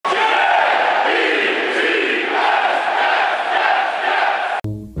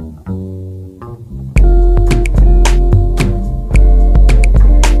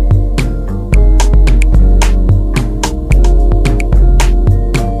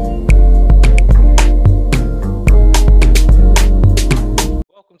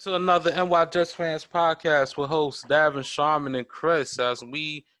to another NY Jets Fans podcast with hosts Davin, Sharman, and Chris as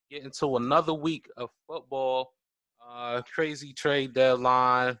we get into another week of football. Crazy trade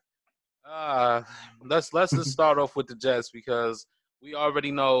deadline. Uh, let's just start off with the Jets because we already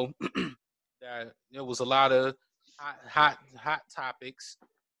know that there was a lot of hot topics.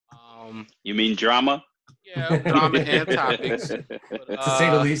 You mean drama? Yeah, drama and topics. But, To say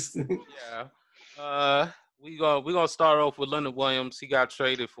the least. yeah. We gonna start off with Leonard Williams. He got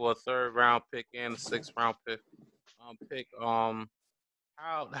traded for a third round pick and a sixth round pick. I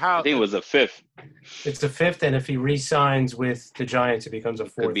think it was a fifth. It's a fifth, and if he re-signs with the Giants, it becomes a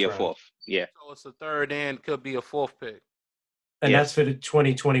fourth. Could be a round. fourth. Yeah. So it's a third and could be a fourth pick. And Yeah. that's for the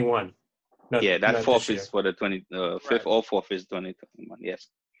 2021. Yeah, that not fourth this is for the fifth Right. or fourth is 2021. Yes.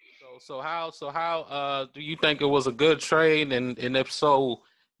 So how do you think it was a good trade? And if so,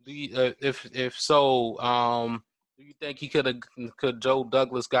 do you, if so, do you think could Joe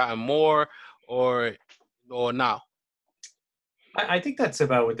Douglas gotten more or not? I think that's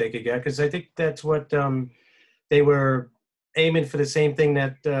about what they could get because I think that's what they were aiming for, the same thing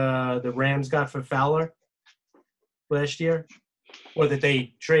that the Rams got for Fowler last year, or that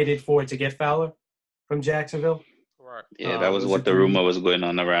they traded for to get Fowler from Jacksonville. Correct. Yeah, that was was what it the three? rumor was going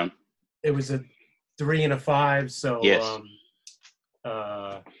on around. It was a 3 and a 5, so Yes.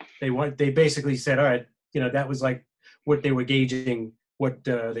 they basically said, all right, that was like what they were gauging what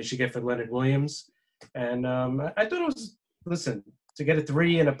they should get for Leonard Williams, and I thought it was, listen, to get a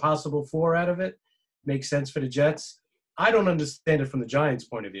 3 and a possible 4 out of it makes sense for the Jets. I don't understand it from the Giants'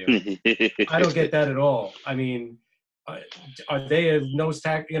 point of view. I don't get that at all. I mean, are they a nose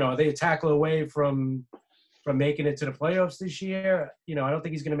tackle? Are they a tackle away from making it to the playoffs this year? I don't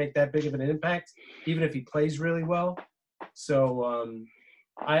think he's going to make that big of an impact, even if he plays really well. So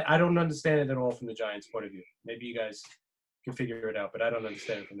I don't understand it at all from the Giants' point of view. Maybe you guys can figure it out, but I don't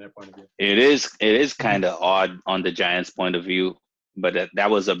understand it from their point of view. It is kind of odd on the Giants' point of view, but that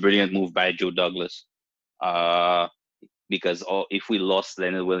was a brilliant move by Joe Douglas. Because if we lost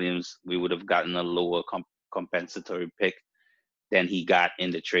Leonard Williams, we would have gotten a lower compensatory pick than he got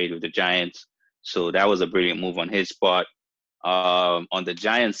in the trade with the Giants. So that was a brilliant move on his part. On the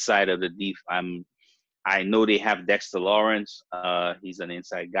Giants side of the I know they have Dexter Lawrence. He's an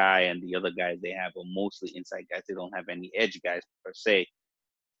inside guy, and the other guys they have are mostly inside guys. They don't have any edge guys per se.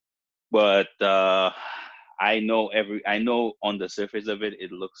 But I know on the surface of it,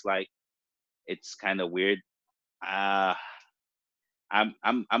 it looks like it's kind of weird. I'm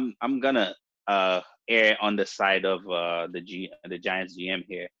gonna err on the side of the Giants GM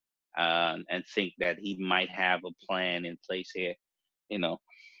here, and think that he might have a plan in place here.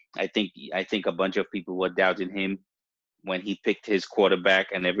 I think a bunch of people were doubting him when he picked his quarterback,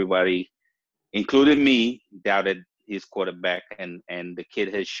 and everybody, including me, doubted his quarterback. And the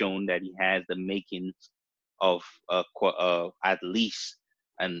kid has shown that he has the makings of at least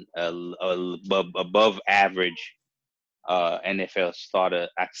an above average NFL starter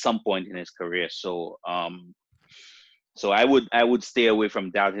at some point in his career. So I would stay away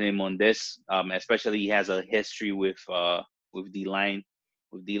from doubting him on this, especially he has a history with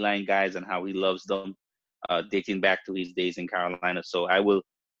D-line guys and how he loves them, dating back to his days in Carolina. So I will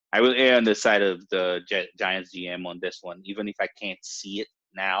err on the side of the Giants GM on this one, even if I can't see it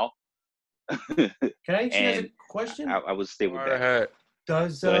now. Can I ask you guys a question? I would stay with All that.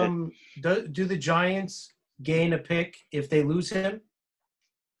 right. Do the Giants gain a pick if they lose him?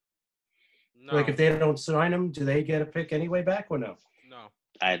 No. Like if they don't sign him, do they get a pick anyway back or no? No.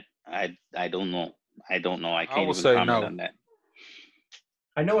 I don't know. I don't know. I can't will even say comment no. on that.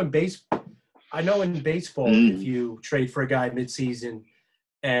 I know in baseball, if you trade for a guy midseason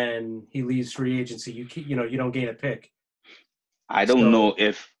and he leaves free agency, you don't gain a pick. I don't know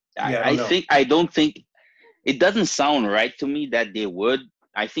if I don't think it doesn't sound right to me that they would.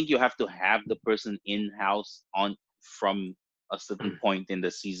 I think you have to have the person in-house from a certain point in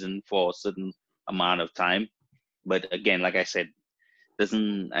the season for a certain amount of time. But again, like I said,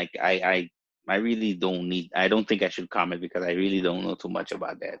 I really I don't think I should comment because I really don't know too much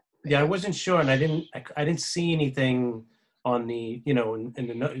about that. Yeah, I wasn't sure, and I didn't see anything on the in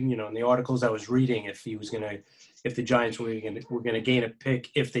the articles I was reading if the Giants were gonna gain a pick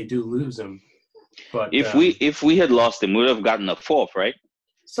if they do lose him. But if we had lost him, we would have gotten a fourth, right?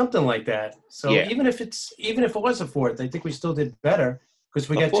 Something like that. So yeah. even if it was a fourth, I think we still did better because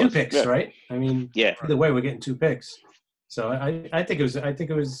we got 2 picks, yeah. right? I mean, yeah. Either way, we're getting 2 picks. So I think it was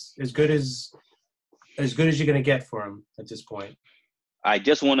as good as you're gonna get for him at this point. I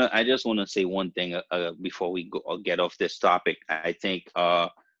just wanna say one thing before we get off this topic. I think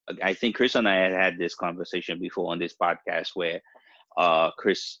Chris and I had this conversation before on this podcast where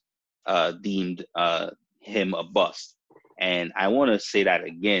Chris deemed him a bust. And I want to say that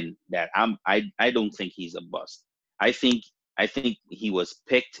again, that I don't think he's a bust. I think he was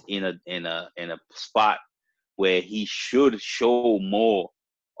picked in a spot where he should show more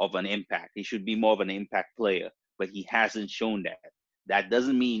of an impact. He should be more of an impact player, but he hasn't shown that. That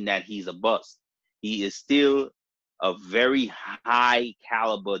doesn't mean that he's a bust. He is still a very high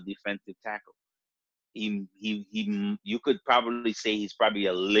caliber defensive tackle. You could probably say he's probably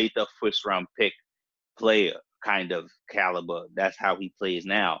a later first round pick player kind of caliber. That's how he plays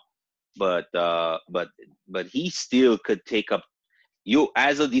now. But he still could take up you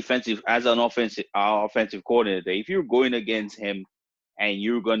as an offensive coordinator. If you're going against him and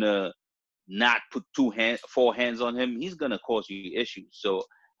you're gonna not put four hands on him, he's gonna cause you issues. So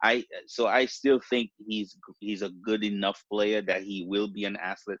I still think he's a good enough player that he will be an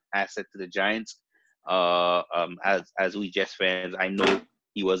asset to the Giants. As we Jets fans, I know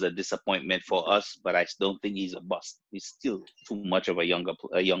he was a disappointment for us, but I don't think he's a bust. He's still too much of a young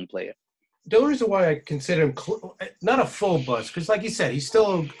player. The only reason why I consider him not a full bust, because like you said, he's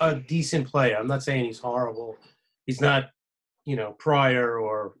still a decent player. I'm not saying he's horrible. He's not, Pryor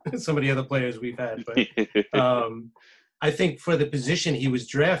or some of the other players we've had. But I think for the position he was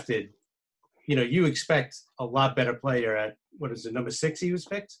drafted, you expect a lot better player at, what is it, number 6 he was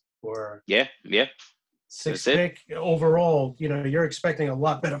picked? Or yeah. 6th pick overall. You're expecting a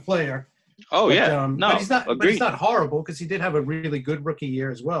lot better player. Oh, but, yeah. No, but he's not. agreed. But he's not horrible because he did have a really good rookie year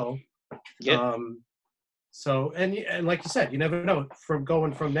as well. Yeah. So and like you said, you never know.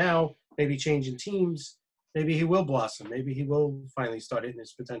 From now, maybe changing teams, maybe he will blossom. Maybe he will finally start hitting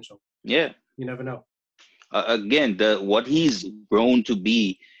his potential. Yeah. You never know. Again, what he's grown to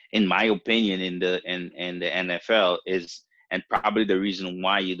be, in my opinion, in the NFL is, and probably the reason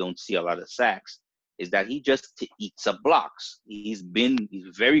why you don't see a lot of sacks, is that he just eats up blocks. He's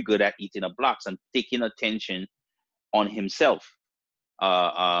very good at eating up blocks and taking attention on himself.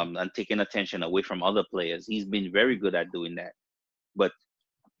 And taking attention away from other players. He's been very good at doing that, but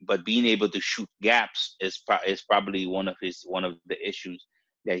being able to shoot gaps is probably one of the issues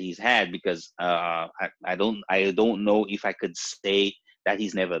that he's had, because I don't know if I could say that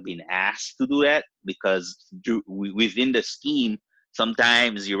he's never been asked to do that, because within the scheme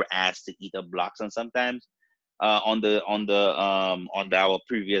sometimes you're asked to eat up blocks, and sometimes on our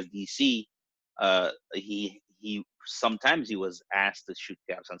previous DC he sometimes he was asked to shoot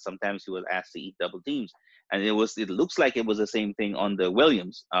gaps, and sometimes he was asked to eat double teams, and it looks like it was the same thing on the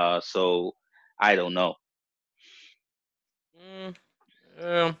Williams. So I don't know.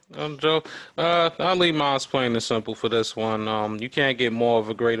 Yeah, Joe. I'll leave mine plain and simple for this one. You can't get more of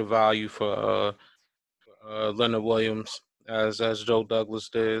a greater value for Leonard Williams as Joe Douglas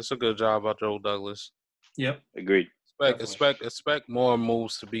did. It's a good job by Joe Douglas. Yep, agreed. Expect more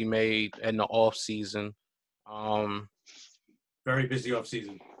moves to be made in the off season. Very busy off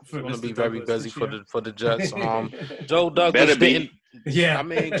season. It's going to be very busy for the Jets. Joe Douglas Better be. didn't. Yeah, I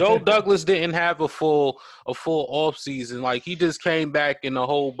mean, Joe Douglas didn't have a full off season. Like, he just came back and a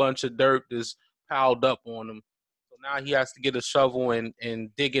whole bunch of dirt just piled up on him. So now he has to get a shovel and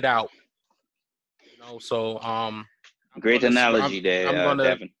dig it out. So great analogy there,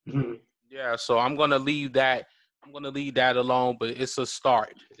 Devin. Yeah, so I'm gonna leave that. I'm gonna leave that alone. But it's a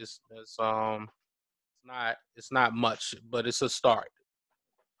start. It's not much, but it's a start.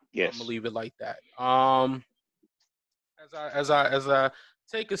 Yes. I'm gonna leave it like that. As I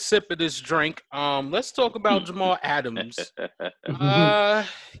take a sip of this drink, let's talk about Jamal Adams.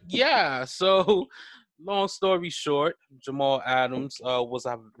 Yeah. So, long story short, Jamal Adams was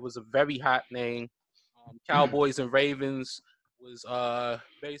a very hot name. Cowboys and Ravens was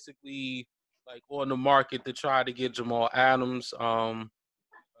basically like on the market to try to get Jamal Adams.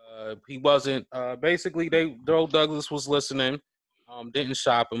 He wasn't. Basically, Joe Douglas was listening. Didn't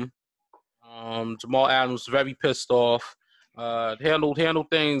shop him. Jamal Adams very pissed off. Handled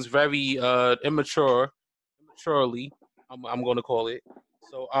things very immaturely. I'm going to call it.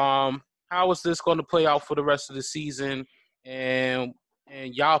 So, how is this going to play out for the rest of the season? And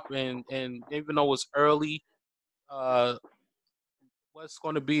even though it's early, what's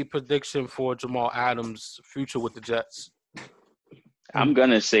going to be a prediction for Jamal Adams' future with the Jets? I'm going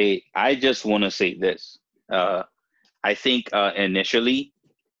to say, I just want to say this. I think initially,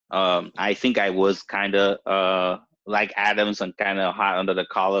 I think I was kind of like Adams and kind of hot under the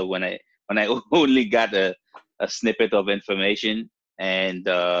collar when I only got a snippet of information. And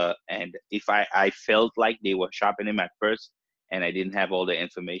if I felt like they were shopping him at first and I didn't have all the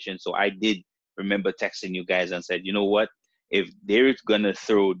information. So I did remember texting you guys and said, you know what, if they're going to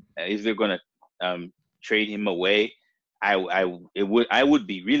trade him away, I would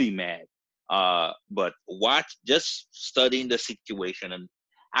be really mad. But just studying the situation and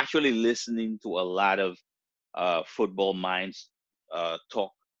actually listening to a lot of football minds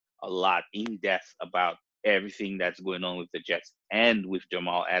talk a lot in depth about everything that's going on with the Jets and with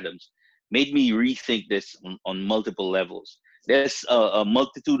Jamal Adams made me rethink this on multiple levels. There's a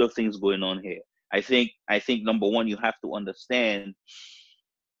multitude of things going on here. I think number one, you have to understand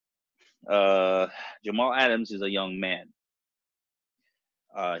Jamal Adams is a young man.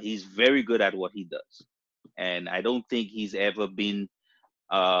 He's very good at what he does, and uh, I don't think he's ever been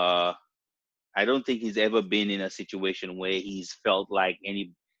in a situation where he's felt like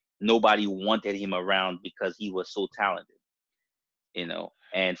nobody wanted him around because he was so talented, you know.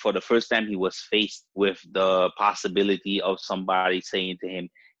 And for the first time, he was faced with the possibility of somebody saying to him,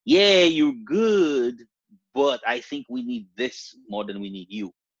 "Yeah, you're good, but I think we need this more than we need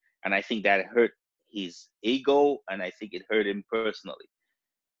you." And I think that hurt his ego, and I think it hurt him personally.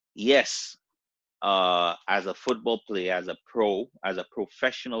 Yes, as a football player, as a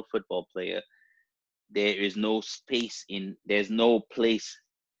professional football player, there's no place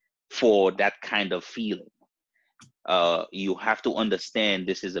for that kind of feeling. You have to understand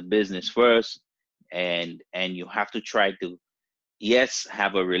this is a business first, and you have to try to, yes,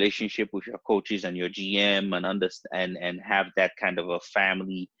 have a relationship with your coaches and your GM and understand and have that kind of a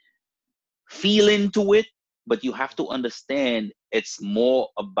family feeling to it. But you have to understand it's more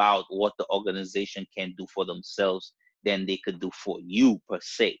about what the organization can do for themselves than they could do for you per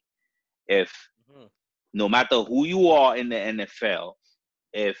se. If Mhm. no matter who you are in the NFL,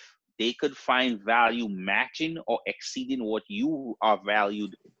 if they could find value matching or exceeding what you are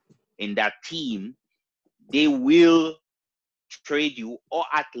valued in that team, they will trade you or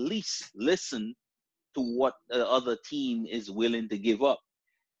at least listen to what the other team is willing to give up.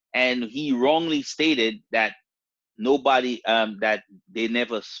 And he wrongly stated that that they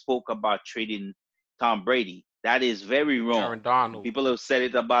never spoke about trading Tom Brady. That is very wrong. Aaron Donald. People have said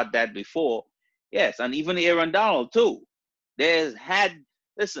it about that before. Yes, and even Aaron Donald too. There's had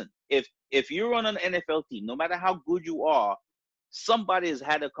listen, if you're on an NFL team, no matter how good you are, somebody has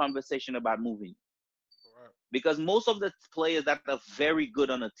had a conversation about moving. Correct. Because most of the players that are very good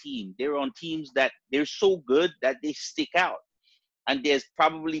on a team, they're on teams that they're so good that they stick out. And there's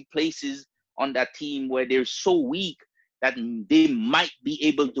probably places on that team where they're so weak that they might be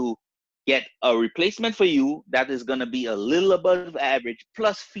able to get a replacement for you that is going to be a little above average,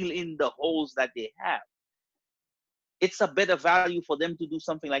 plus fill in the holes that they have. It's a better value for them to do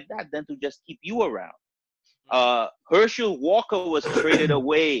something like that than to just keep you around. Herschel Walker was traded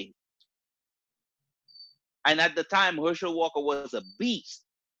away. And at the time, Herschel Walker was a beast.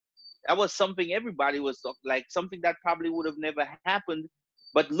 That was something everybody was like, something that probably would have never happened.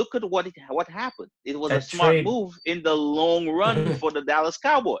 But look at what happened. It was a That smart trade. move in the long run for the Dallas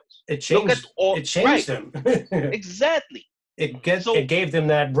Cowboys. It Look at changed. all It changed right, them. exactly. So It gave them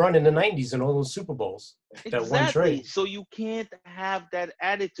that run in the '90s and all those Super Bowls. That one exactly. trade. So you can't have that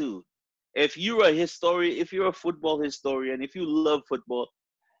attitude. If you're a historian, if you're a football historian, if you love football,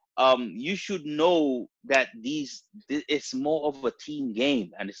 you should know that it's more of a team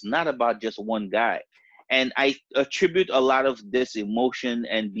game, and it's not about just one guy. And I attribute a lot of this emotion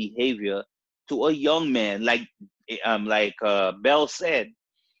and behavior to a young man, Bell said,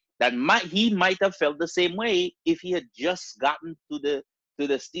 that he might have felt the same way if he had just gotten to the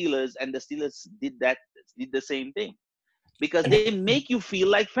Steelers, and the Steelers did the same thing, because And they make you feel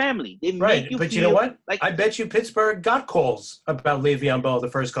like family. They make right, you but you know feel what? like I bet you Pittsburgh got calls about Le'Veon Bell the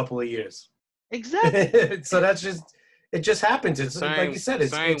first couple of years. exactly. So it just happens. It's like you said,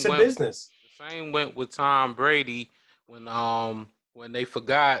 it's a business. The same went with Tom Brady when they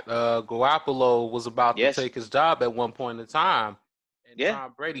forgot Garoppolo was about to Yes. take his job at one point in time, and Yeah.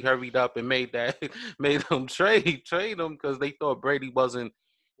 Tom Brady hurried up and made them trade him because they thought Brady wasn't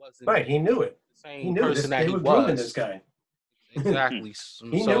Right, he knew it. the He same knew person this. that They he were grooming this was. guy. Exactly. He So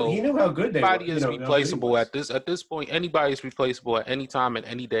knew how good they were. anybody is How good he replaceable was. at this point. Anybody is replaceable at any time and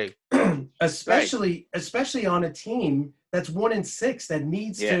any day. Right. especially on a team that's 1-6 that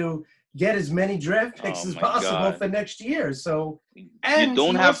needs Yeah. to get as many draft picks Oh as my possible God. for next year. So, You and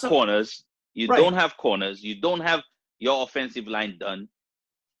don't he have also corners. You right. don't have corners. You don't have your offensive line done.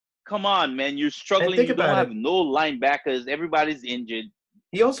 Come on, man. You're And struggling. think You don't about have it. no linebackers. Everybody's injured.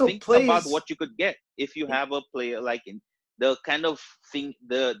 He also Think about plays. what you could get if you have a player like in the kind of thing,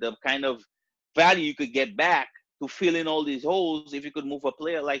 the kind of value you could get back to fill in all these holes if you could move a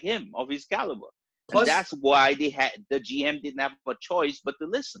player like him of his caliber. And Plus, that's why the GM didn't have a choice but to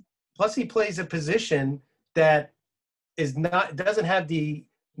listen. plus he plays a position that doesn't have the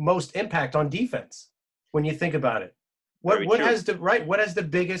most impact on defense when you think about it. What Very what true. has the right? What has the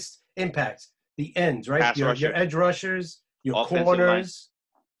biggest impact? The ends, right? Pass Your rusher, edge rushers, your offensive line. corners,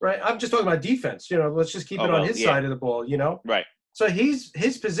 right? I'm just talking about defense. Let's just keep Oh it on well, his yeah, side of the ball. right. So his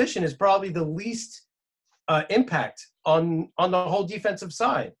position is probably the least impact on the whole defensive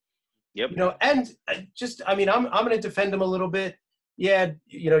side. Yep. And I mean, I'm going to defend him a little bit. Yeah,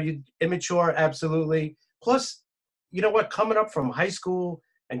 you immature, absolutely. Plus, you know what? Coming up from high school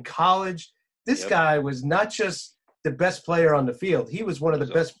and college, this Yep. guy was not just the best player on the field. He was one of the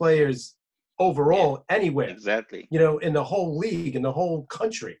So, best players overall anywhere. exactly. In the whole league, in the whole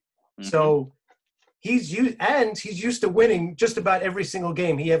country. Mhm. So he's used to winning just about every single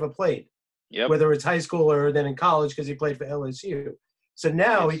game he ever played, Yep. whether it's high school or then in college because he played for LSU. So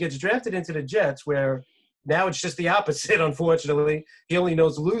now Yes. he gets drafted into the Jets, where now it's just the opposite. Unfortunately, he only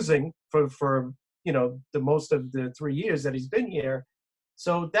knows losing for the most of the 3 years that he's been here.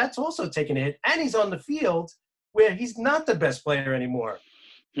 So that's also taking a hit, and he's on the field where he's not the best player anymore.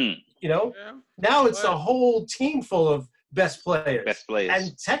 Hmm. Yeah. Now it's a But- whole team full of best players. Best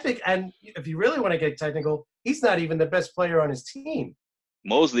players. And if you really want to get technical, he's not even the best player on his team.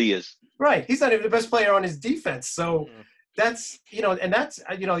 Mosley is. Right. He's not even the best player on his defense. So Mhm. that's, and that's,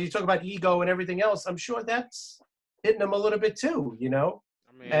 you talk about ego and everything else. I'm sure that's hitting him a little bit too,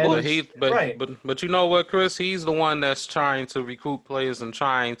 I mean, And- but you know what, Chris? He's the one that's trying to recruit players and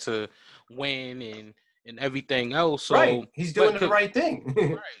trying to win and everything else. So right. He's doing but the could- right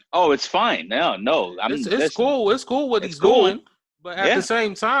thing. Oh, it's fine. No. it's listen, cool. It's cool what It's he's cool. doing. But at Yeah. the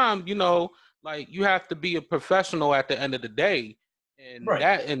same time, like you have to be a professional at the end of the day. And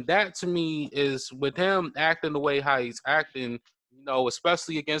Right. that to me is with him acting the way how he's acting,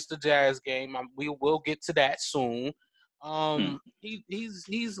 especially against the Jazz game. We will get to that soon.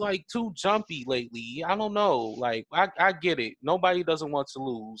 He's like too jumpy lately. I don't know. Like I get it. Nobody doesn't want to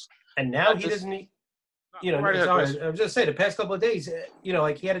lose. And now I he just- doesn't need, Right ahead, sorry, Chris. I was just saying the past couple of days,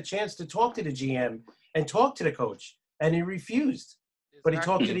 like he had a chance to talk to the GM and talk to the coach, and he refused. But he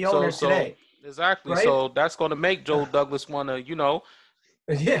talked to the Exactly. owner today. Exactly. Right? So that's going to make Joe Douglas want to, Yeah.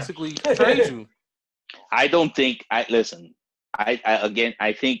 basically trade you. I don't think. I think.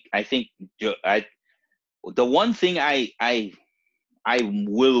 The one thing I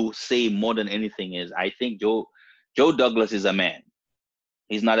will say more than anything is I think Joe Douglas is a man.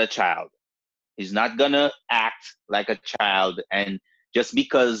 He's not a child. He's not gonna act like a child, and just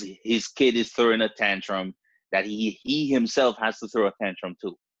because his kid is throwing a tantrum, that he himself has to throw a tantrum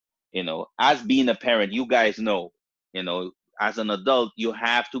too. As being a parent, you guys know, as an adult, you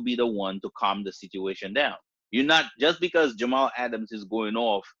have to be the one to calm the situation down. You're not, just because Jamal Adams is going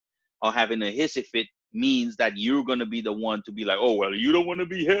off or having a hissy fit means that you're gonna be the one to be like, oh well, you don't want to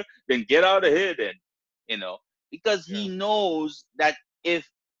be here, then get out of here then, because he knows that if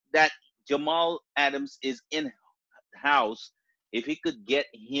that Jamal Adams is in house, if he could get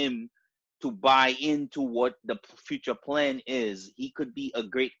him to buy into what the future plan is, he could be a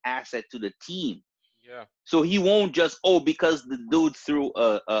great asset to the team. Yeah. So he won't just, because the dude threw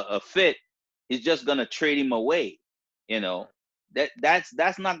a fit, he's just gonna trade him away.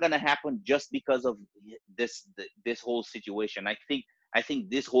 That's not gonna happen just because of this whole situation. I think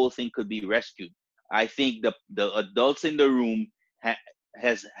this whole thing could be rescued. I think the adults in the room have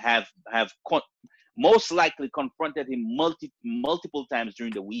most likely confronted him multiple times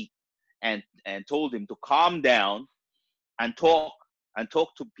during the week and told him to calm down and talk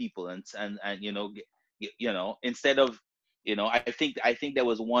to people and instead of I think there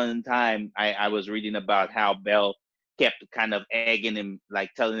was one time I was reading about how Bell kept kind of egging him, like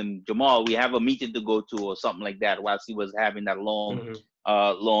telling him, Jamal, we have a meeting to go to or something like that, whilst he was having that long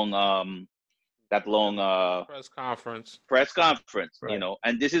Press conference. Right.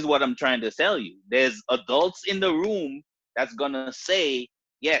 And this is what I'm trying to tell you. There's adults in the room that's gonna say,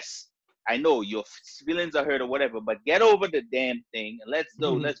 yes, I know your feelings are hurt or whatever, but get over the damn thing and let's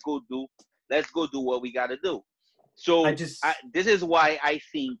go do what we gotta do. So this is why I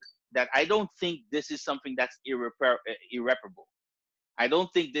think that I don't think this is something that's irreparable. I don't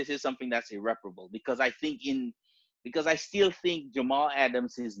think this is something that's irreparable because I still think Jamal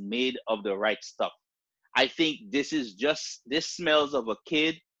Adams is made of the right stuff. I think this smells of a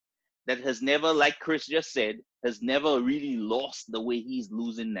kid that has never, like Chris just said, has never really lost the way he's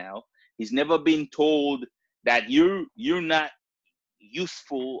losing now. He's never been told that you're not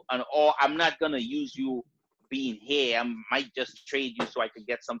useful or I'm not gonna use you being here. I might just trade you so I could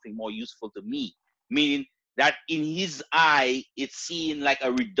get something more useful to me. Meaning that in his eye, it's seen like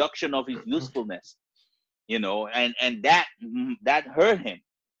a reduction of his usefulness. And that hurt him,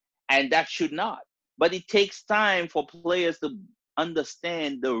 and that should not. But it takes time for players to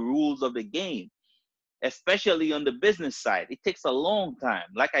understand the rules of the game. especially on the business side. It takes a long time.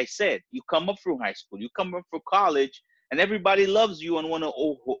 Like I said, you come up through high school, you come up through college, and everybody loves you and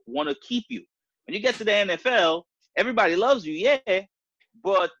wanna keep you. When you get to the NFL, everybody loves you, yeah,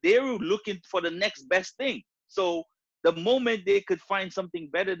 but they're looking for the next best thing. So the moment they could find something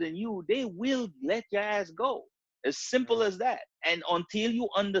better than you, they will let your ass go. As simple as that. And until you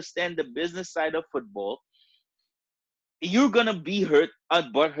understand the business side of football, you're gonna be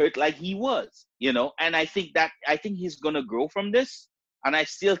but hurt like he was, And I think he's gonna grow from this, and I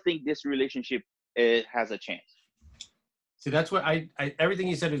still think this relationship has a chance. See, that's what I everything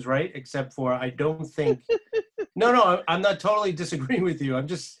you said is right, except for I don't think. No, I'm not totally disagreeing with you. I'm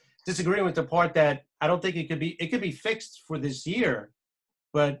just disagreeing with the part that I don't think it could be fixed for this year,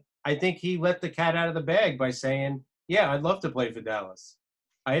 but I think he let the cat out of the bag by saying, "Yeah, I'd love to play for Dallas."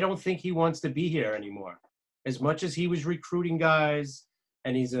 I don't think he wants to be here anymore. As much as he was recruiting guys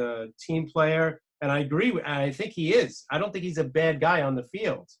and he's a team player, and I think he is. I don't think he's a bad guy on the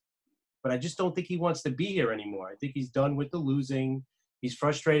field, but I just don't think he wants to be here anymore. I think he's done with the losing. He's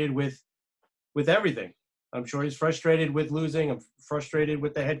frustrated with everything. I'm sure he's frustrated with losing. I'm frustrated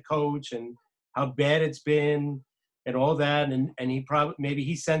with the head coach and how bad it's been and all that. And he maybe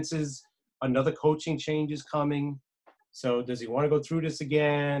he senses another coaching change is coming. So does he want to go through this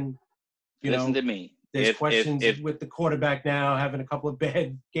again? Listen to me. There's questions with the quarterback now, having a couple of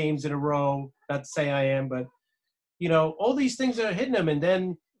bad games in a row. Not to say I am, but, all these things are hitting him. And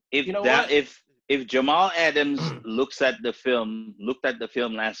then, if Jamal Adams looked at the film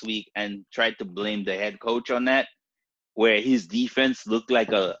last week and tried to blame the head coach on that, where his defense looked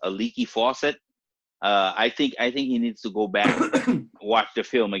like a leaky faucet, I think he needs to go back and watch the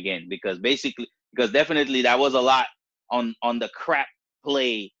film again, because definitely that was a lot on the crap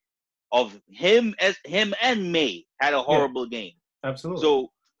play of him and May had a horrible game. Absolutely.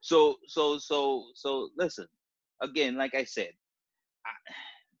 So listen, again, like I said,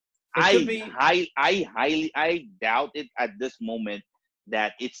 I doubt it at this moment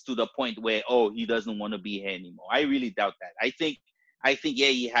that it's to the point where he doesn't want to be here anymore. I really doubt that. I think yeah,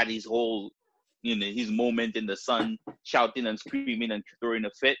 he had his whole his moment in the sun, shouting and screaming and throwing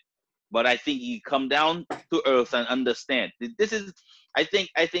a fit, but I think he come down to earth and understand. This is I think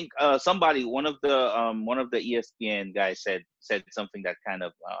somebody, one of the ESPN guys said something that kind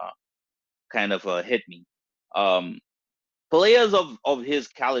of hit me. Players of his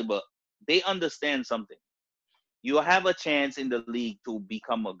caliber, they understand something. You have a chance in the league to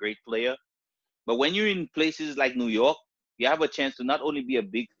become a great player, but when you're in places like New York, you have a chance to not only be a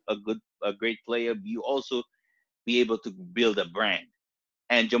great player, but you also be able to build a brand.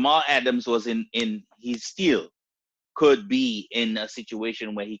 And Jamal Adams was he still could be in a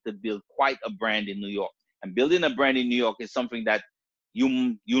situation where he could build quite a brand in New York. And building a brand in New York is something that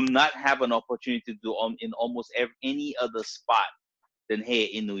you not have an opportunity to do in almost any other spot than here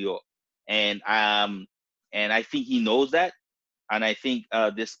in New York. And I think he knows that. And I think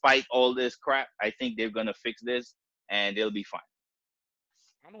despite all this crap, I think they're gonna fix this and they'll be fine.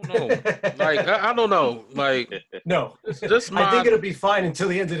 I don't know. I don't know. No. I think it'll be fine until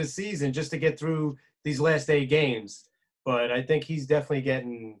the end of the season, just to get through these last 8 games. But I think he's definitely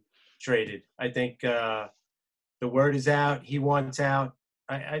getting traded. I think the word is out. He wants out.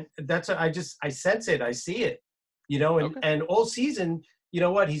 I sense it. I see it. And all season,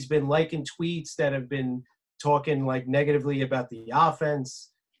 he's been liking tweets that have been talking negatively about the offense,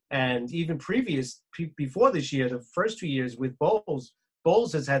 and even before this year, the first 2 years with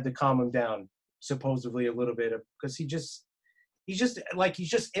Bowles has had to calm him down supposedly a little bit, because he's just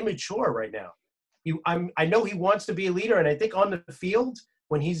immature right now. I know he wants to be a leader, and I think on the field,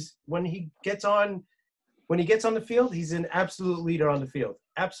 when he gets on the field, he's an absolute leader on the field.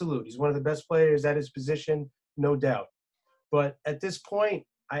 Absolute. He's one of the best players at his position, no doubt. But at this point,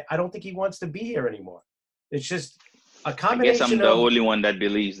 I don't think he wants to be here anymore. It's just a combination. I guess I'm the only one that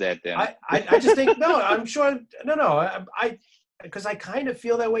believes that then. I just think, no, I'm sure, no, because I kind of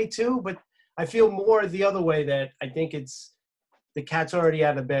feel that way too, but I feel more the other way, that I think it's the cat's already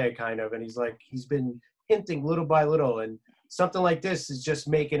out of the bag, kind of, and he's been hinting little by little, and something like this is just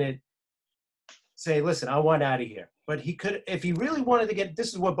making it say, listen, I want out of here. But he could, if he really wanted to get,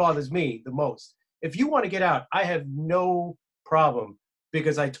 this is what bothers me the most. If you want to get out, I have no problem,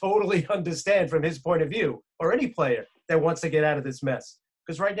 because I totally understand from his point of view, or any player that wants to get out of this mess.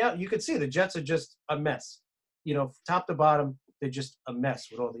 Because right now, you can see the Jets are just a mess. Top to bottom, they're just a mess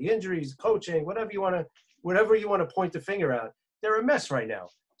with all the injuries, coaching, whatever you want to point the finger at. They're a mess right now.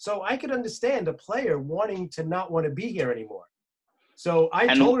 So I could understand a player wanting to not want to be here anymore. So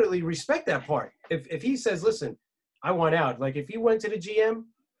I totally respect that part. If he says, listen, I want out. If he went to the GM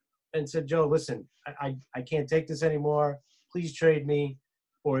and said, Joe, listen, I can't take this anymore. Please trade me.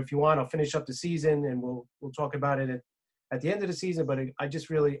 Or if you want, I'll finish up the season and we'll talk about it at the end of the season. But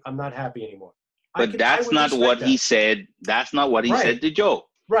I'm not happy anymore. But that's not what he said. That's not what he said to Joe.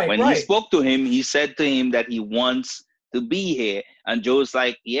 Right. When he spoke to him, he said to him that he wants to be here. And Joe's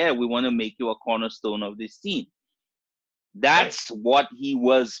like, yeah, we want to make you a cornerstone of this team. That's what he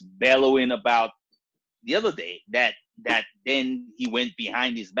was bellowing about the other day. That then he went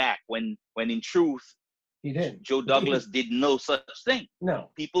behind his back when in truth, he did. Joe Douglas did no such thing.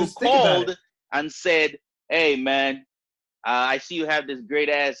 No. People called and said, hey, man, I see you have this great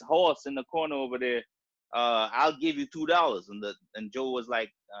ass horse in the corner over there. I'll give you $2. And Joe was like,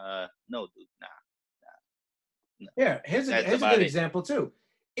 no, dude, nah. Yeah, here's a good example too.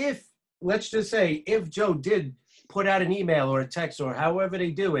 Let's just say if Joe did put out an email or a text or however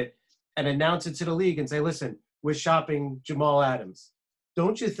they do it and announce it to the league and say, listen, we're shopping Jamal Adams.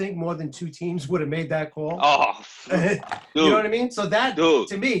 Don't you think more than 2 teams would have made that call? Oh, dude. You know what I mean? So that,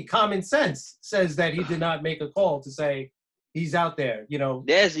 to me, common sense says that he did not make a call to say he's out there. You know,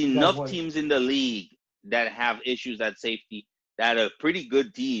 there's enough teams in the league that have issues at safety that are pretty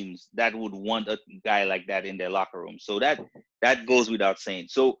good teams that would want a guy like that in their locker room. So that goes without saying.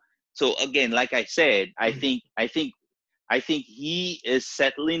 So again, like I said, I think he is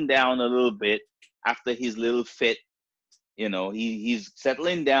settling down a little bit after his little fit. You know, he's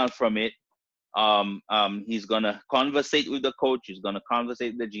settling down from it. He's gonna conversate with the coach. He's gonna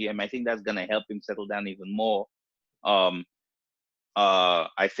conversate with the GM. I think that's gonna help him settle down even more. I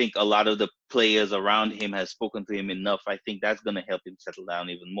think a lot of the players around him has spoken to him enough. I think that's gonna help him settle down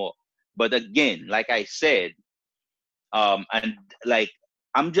even more. But again, like I said, and like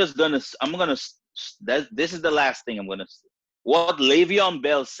this is the last thing I'm gonna say. What Le'Veon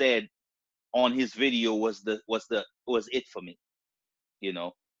Bell said on his video was it for me. You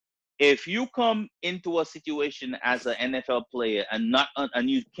know, if you come into a situation as an NFL player and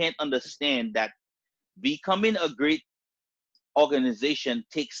you can't understand that becoming a great organization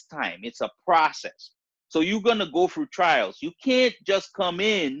takes time. It's a process. So you're gonna go through trials. You can't just come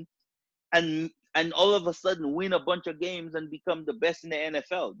in and all of a sudden win a bunch of games and become the best in the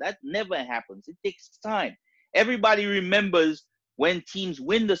NFL. That never happens. It takes time. Everybody remembers when teams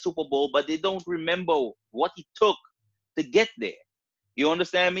win the Super Bowl, but they don't remember what it took to get there. You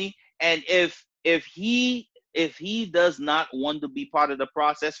understand me? And if he does not want to be part of the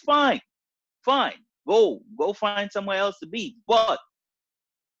process, fine. Go find somewhere else to be. But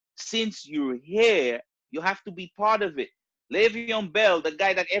since you're here, you have to be part of it. Le'Veon Bell, the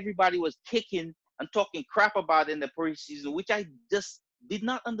guy that everybody was kicking and talking crap about in the preseason, which I just did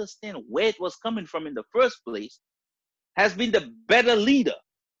not understand where it was coming from in the first place, has been the better leader.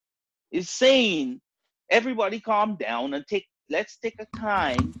 Is saying, everybody calm down and let's take a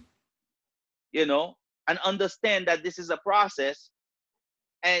time, you know, and understand that this is a process.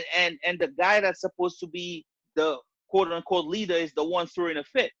 And the guy that's supposed to be the quote unquote leader is the one throwing a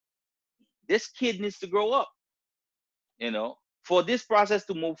fit. This kid needs to grow up. You know, for this process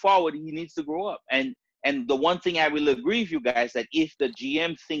to move forward, he needs to grow up. And the one thing I will agree with you guys, that if the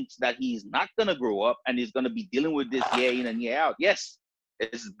GM thinks that he's not gonna grow up and he's gonna be dealing with this year in and year out, yes,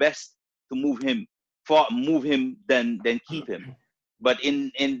 it's best to move him than keep him. But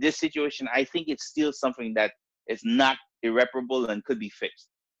in this situation, I think it's still something that is not irreparable and could be fixed.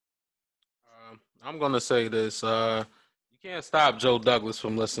 I'm gonna say this: you can't stop Joe Douglas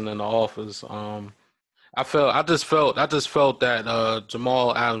from listening to offers. I just felt that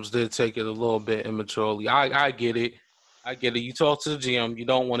Jamal Adams did take it a little bit immaturely. I get it. You talk to the GM, you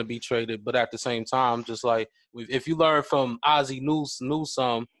don't want to be traded, but at the same time, just like if you learn from Ozzie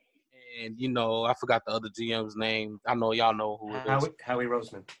Newsome, and you know, I forgot the other GM's name. I know y'all know who it is. Howie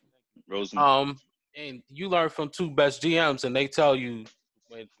Roseman. And you learn from 2 best GMs, and they tell you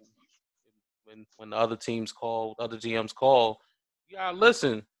when the other teams call, other GMs call, you gotta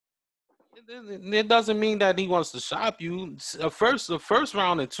listen. It doesn't mean that he wants to shop you. The first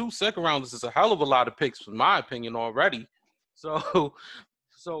round and 2 second rounds is a hell of a lot of picks, in my opinion, already. So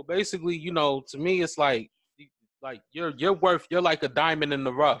basically, you know, to me, it's like you're worth. You're like a diamond in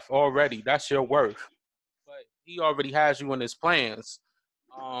the rough already. That's your worth. But he already has you in his plans.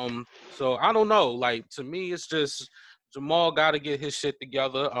 So I don't know. Like, to me, it's just Jamal got to get his shit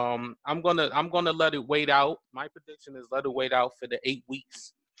together. I'm gonna let it wait out. My prediction is let it wait out for the 8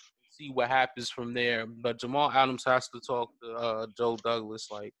 weeks. See what happens from there. But Jamal Adams has to talk to Joe Douglas.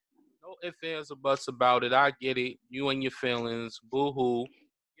 Like, no ifs, ands, or buts about it. I get it. You and your feelings. Boo-hoo.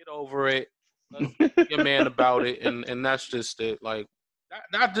 Get over it. Let's be a man about it. And that's just it. Like,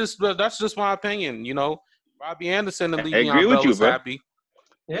 that's just my opinion, you know. Robbie Anderson and Le'Veon Bell is happy.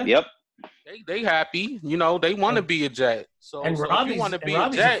 Yeah. Yep. They happy. You know, they want to And- be a Jet. So, And so if Robbie's, you want to and be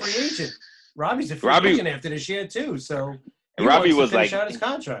Robbie's a Jet, a free agent. Robbie's a free Robbie- agent after this year too. So he Robbie wants to was finish like- out his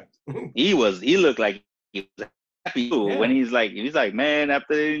contract. He looked like he was happy too. Yeah. When he's like, man,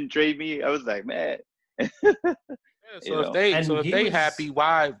 after they didn't trade me, I was like, man. yeah, You so if know. they And so if he they was- happy,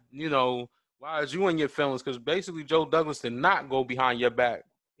 why why is you in your feelings? Because basically Joe Douglas did not go behind your back.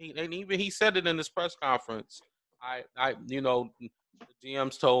 And even he said it in his press conference. The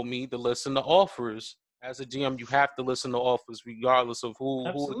GMs told me to listen to offers. As a GM, you have to listen to offers, regardless of who it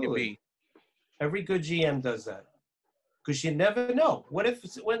can Absolutely. be. Every good GM does that because you never know. What if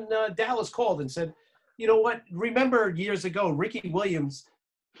when Dallas called and said, you know what? Remember years ago, Ricky Williams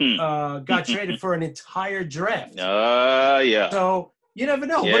got traded for an entire draft. Yeah. So you never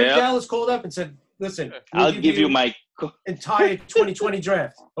know. What if Yeah. Dallas called up and said, listen, we'll I'll give you my. entire 2020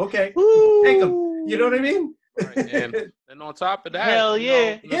 draft. Okay. Take Woo! You know what I mean? Right, and on top of that, Hell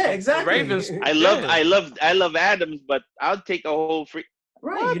yeah. Yeah, exactly. The Ravens. I love Adams, but I'll take a whole free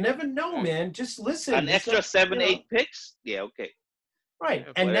Right. What? You never know, man. Just listen. an It's extra not- 7, you know. 8 picks. Yeah, okay. Right.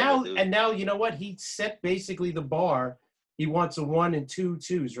 Yeah, And whatever, dude. now, you know what? He set basically the bar. He wants a 1 and 2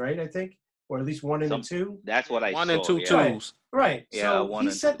 twos, right? I think, or at least 1 and a 2. That's what I 1 saw. and 2 yeah. twos. Right. Yeah, So 1 he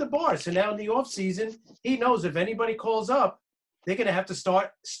and set 2. the bar. So now in the off season, he knows if anybody calls up, they're gonna have to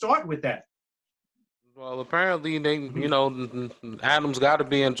start with that. Well, apparently Adams got to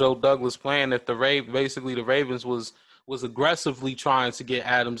be in Joe Douglas' plan. If the Ravens was aggressively trying to get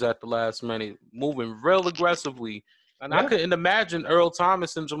Adams at the last minute, moving real aggressively, and I Yeah. couldn't imagine Earl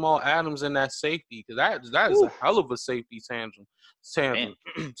Thomas and Jamal Adams in that safety because that is a hell of a safety tandem.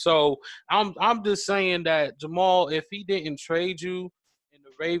 So I'm just saying that Jamal, if he didn't trade you, and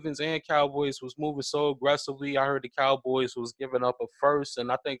the Ravens and Cowboys was moving so aggressively, I heard the Cowboys was giving up a first,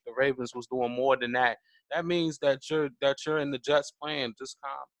 and I think the Ravens was doing more than that. That means that you're in the Jets' plan. Just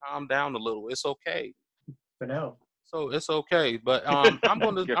calm down a little. It's okay. For now. So it's okay. But I'm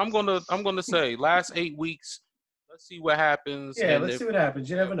gonna say last 8 weeks. Let's see what happens. Yeah, and let's see what happens.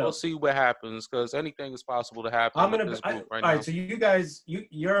 You never know. We'll see what happens because anything is possible to happen I'm with gonna. this group right all now. right. So you guys,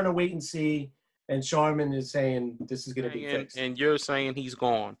 you're on a wait and see, and Sharman is saying this is gonna be fixed. And you're saying he's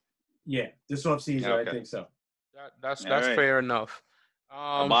gone. Yeah, this off season, Okay. I think so. That's All right. fair enough.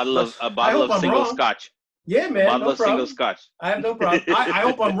 A bottle of hope I'm single wrong. scotch. Yeah, man, Bottle no of single problem. scotch. I have no problem. I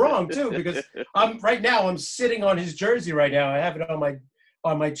hope I'm wrong too because I'm sitting on his jersey right now. I have it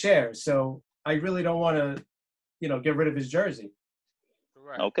on my chair, so I really don't want to, get rid of his jersey.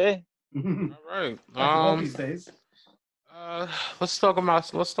 Correct. Okay. All right. One of these days. Let's talk about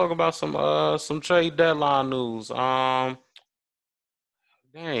some trade deadline news.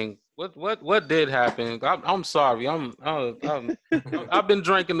 Dang, what did happen? I'm sorry. I've been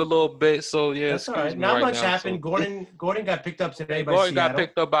drinking a little bit, so yeah. That's all right. excuse me Not right much now, happened. so- Gordon got picked up today by Gordon Seattle. got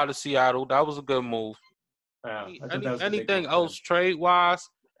picked up out of Seattle. That was a good move. Wow, I thought that was a big Anything move, else trade wise?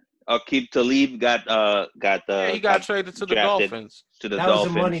 Keep Talib got He got traded to the drafted Dolphins. to the man. That was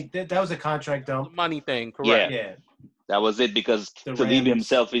Dolphins. a money. That was a contract The dump. money thing, correct? Yeah. That was it because The Talib Rams.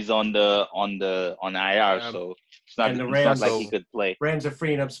 himself is on IR, Yeah. so it's not, And the it's Rams not like he also- could play. Rams are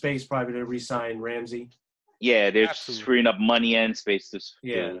freeing up space probably to re-sign Ramsey. Yeah, they're Have to. freeing up money and space to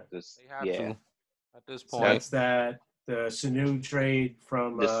Yeah. They have yeah. to at this So point. that's that. The Sanu trade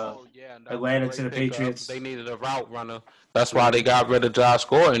from This- Oh, yeah, and that was a Atlanta great to the pickup. Patriots. They needed a route runner. That's why they got rid of Josh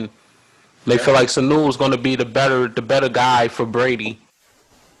Gordon. They feel like Sanu was going to be the better guy for Brady,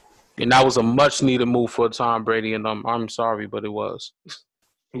 and that was a much needed move for Tom Brady. And I'm sorry, but it was.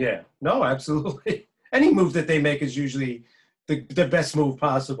 Yeah, no, absolutely. Any move that they make is usually the best move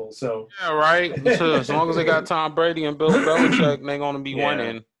possible. So Yeah, right. So, as long as they got Tom Brady and Bill Belichick, they're going to be Yeah.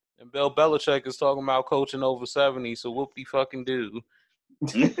 winning. And Bill Belichick is talking about coaching over 70, so whoop-de fucking do.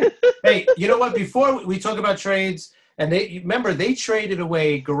 hey, you know what? Before we talk about trades, and they traded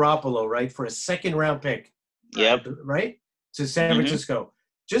away Garoppolo, right, for a second-round pick. Yep. Right to San Mhm. Francisco.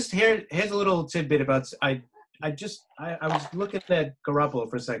 Just here's a little tidbit about I was looking at Garoppolo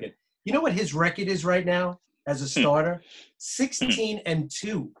for a second. You know what his record is right now as a starter?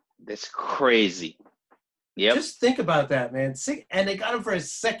 16-2. That's crazy. Yep. Just think about that, man. And they got him for a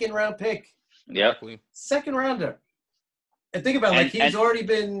second-round pick. Yep. Exactly. Second rounder. And think about it, he's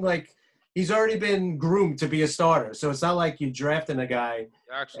already been groomed to be a starter. So it's not like you're drafting a guy.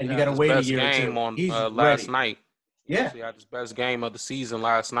 Actually, And you had gotta his wait a best year or game two. on He's last ready. night. Yeah. He had his best game of the season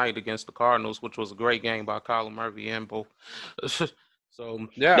last night against the Cardinals, which was a great game by Kyler Murray and both. So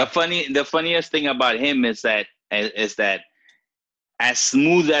yeah, The funniest thing about him is that as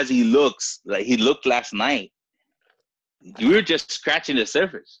smooth as he looks, like he looked last night, you're just scratching the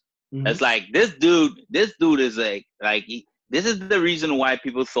surface. Mhm. It's like this dude is like This is the reason why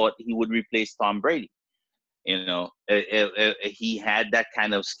people thought he would replace Tom Brady. You know, he had that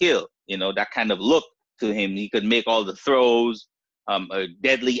kind of skill, you know, that kind of look to him. He could make all the throws,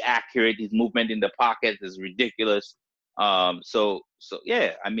 deadly accurate. His movement in the pocket is ridiculous. So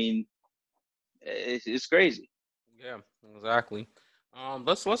yeah, I mean, it's crazy. Yeah, exactly.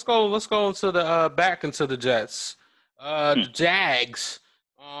 Let's go into the back into the Jets. The Jags.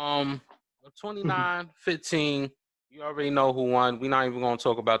 29-15. You already know who won. We're not even going to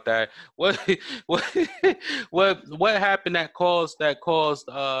talk about that. What what what happened that caused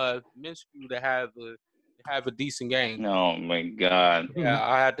Minshew to have a decent game? Oh my God. Yeah,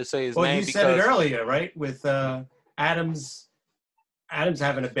 I had to say his Well, name you said it because earlier, right? With Adams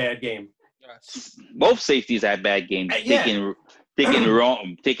having a bad game. yes. Both safeties had bad games, Yeah.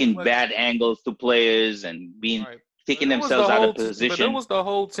 taking But- bad angles to players and Right. taking But it was themselves the out whole of but it position. was the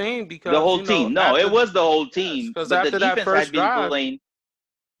whole team The because whole team. No, after, it was the whole yes, team. because But the after that defense first had been drive, playing.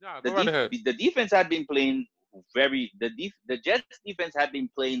 go right ahead. The defense had been playing the Jets defense had been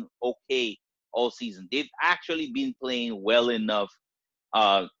playing okay all season. They've actually been playing well enough.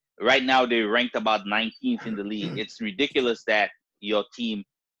 Right now they're ranked about 19th in the league. It's ridiculous that your team,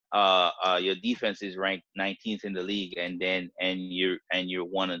 your defense is ranked 19th in the league, and you're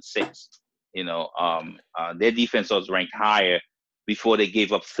 1-6. You know, their defense was ranked higher before they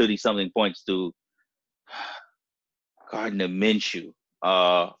gave up 30-something points to Gardner Minshew.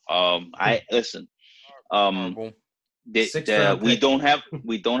 I listen. Horrible. We don't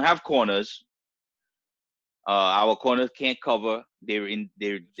have corners. Our corners can't cover. They're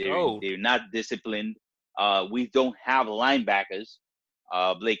not disciplined. We don't have linebackers.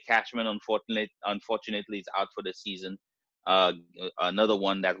 Blake Cashman, unfortunately, is out for the season. Another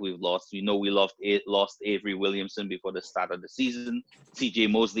one that we've lost. We know we lost Avery Williamson before the start of the season. C.J.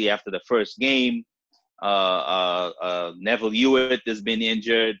 Mosley after the first game. Neville Hewitt has been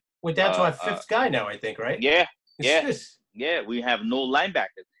injured. We're down to our fifth guy now, I think, right? Yeah. Yeah. We have no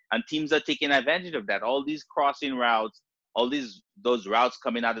linebackers, and teams are taking advantage of that. All these crossing routes, those routes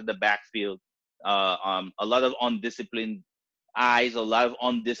coming out of the backfield. A lot of undisciplined eyes, a lot of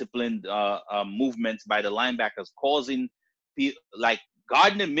undisciplined movements by the linebackers, causing like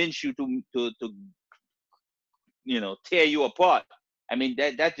Gardner Minshew to tear you apart. I mean,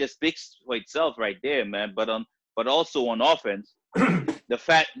 that just speaks for itself right there, man. But also on offense, the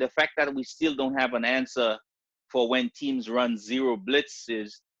fact that we still don't have an answer for when teams run zero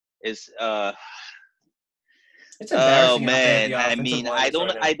blitzes is It's embarrassing. oh man. How bad the I offensive mean, line is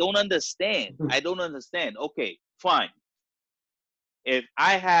right now. I don't understand. I don't understand. Okay, fine. If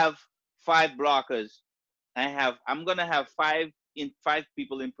I have 5 blockers, I'm gonna have 5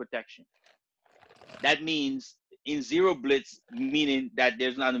 people in protection. That means in zero blitz, meaning that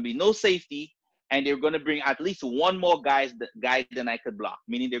there's not going to be no safety, and they're going to bring at least one more guy than I could block,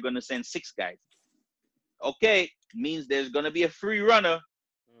 meaning they're going to send 6 guys. Okay, means there's going to be a free runner.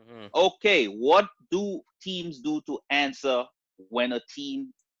 Mm-hmm. Okay, what do teams do to answer when a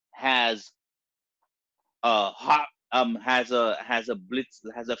team has a blitz,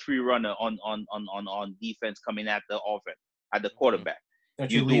 has a free runner on defense coming at the offense, at the quarterback?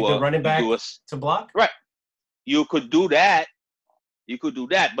 Don't you leave the running back to block? Right. You could do that.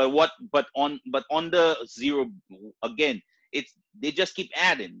 But on the zero, again, they just keep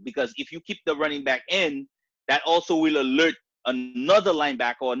adding, because if you keep the running back in, that also will alert another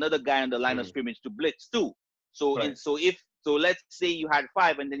linebacker or another guy on the line of scrimmage to blitz too. So right. so let's say you had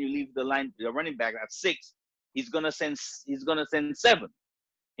 5 and then you leave the running back at 6, he's gonna send 7.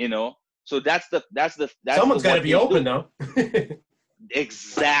 You know, so that's someone's got to be open though.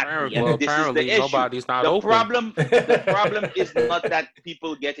 Exactly. Well, this apparently is the issue. nobody's not the open. The problem is not that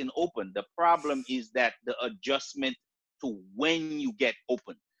people getting open. The problem is that the adjustment to when you get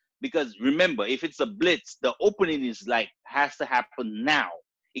open. Because remember, if it's a blitz, the opening has to happen now.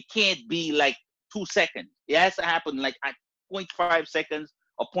 It can't be like 2 seconds. It has to happen like at 0.5 seconds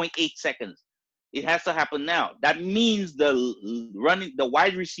or 0.8 seconds. It has to happen now. That means the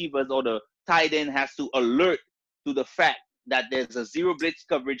wide receivers or the tight end has to alert to the fact that there's a zero blitz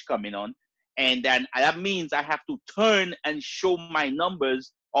coverage coming on, and then that means I have to turn and show my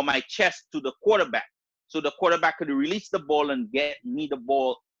numbers or my chest to the quarterback, so the quarterback could release the ball and get me the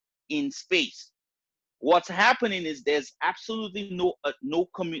ball in space. What's happening is there's absolutely no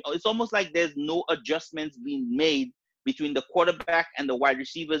it's almost like there's no adjustments being made between the quarterback and the wide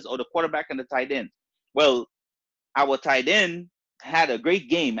receivers, or the quarterback and the tight end. Well, our tight end had a great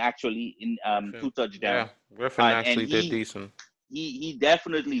game actually in 2 touchdowns. Yeah, Griffin actually did decent. He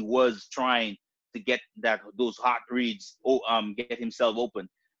definitely was trying to get those hot reads, get himself open.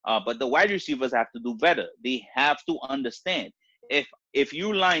 But the wide receivers have to do better. They have to understand if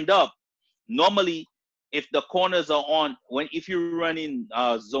you lined up normally. If the corners are on, if you're running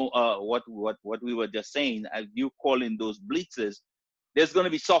zone, what we were just saying, you calling those blitzes, there's going to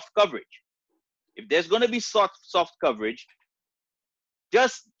be soft coverage. If there's going to be soft coverage,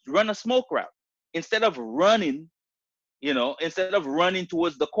 just run a smoke route instead of running. Instead of running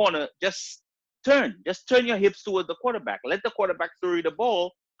towards the corner, just turn your hips towards the quarterback. Let the quarterback throw you the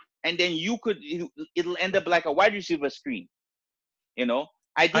ball, and then it'll end up like a wide receiver screen.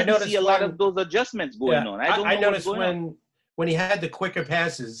 I didn't see a lot of those adjustments going on. I noticed when he had the quicker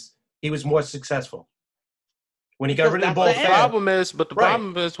passes, he was more successful. When he got rid of the ball, the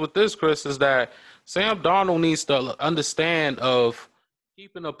problem is with this, Chris, is that Sam Darnold needs to understand of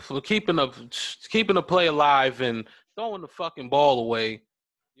keeping a play alive and throwing the fucking ball away.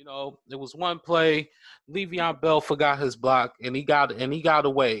 There was one play, Le'Veon Bell forgot his block and he got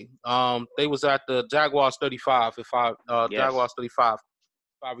away. They was at the Jaguars 35, Jaguars 35,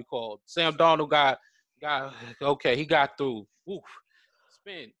 if I recall. Sam Darnold got he got through. Oof,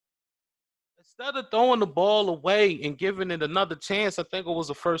 spin. Instead of throwing the ball away and giving it another chance, I think it was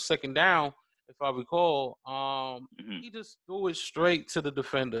the first second down, if I recall. He just threw it straight to the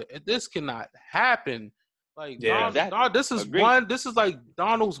defender. This cannot happen. This is like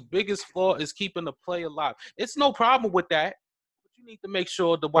Donald's biggest flaw is keeping the play alive. It's no problem with that, but you need to make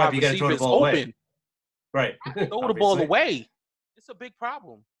sure the wide receiver is open. Right. Throw the ball away. It's a big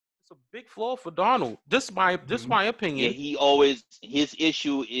problem. It's a big flaw for Donald. This is my opinion. Yeah, his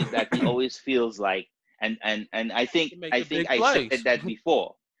issue is that he always feels like, and I think I said that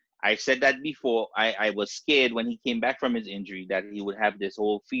before. I said that before. I was scared when he came back from his injury that he would have this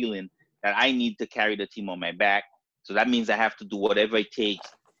whole feeling that I need to carry the team on my back. So that means I have to do whatever it takes.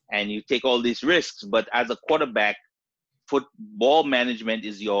 And you take all these risks. But as a quarterback, football management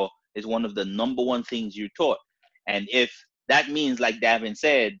is one of the number one things you're taught. And if that means, like Davin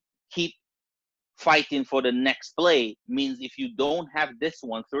said, keep fighting for the next play, means if you don't have this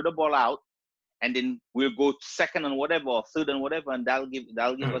one, throw the ball out, and then we'll go second and whatever, or third and whatever, and that'll give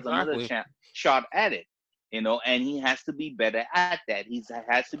us another shot at it. And he has to be better at that. He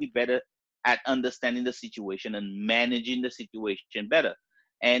has to be better at understanding the situation and managing the situation better.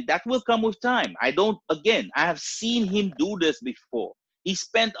 And that will come with time. I have seen him do this before. He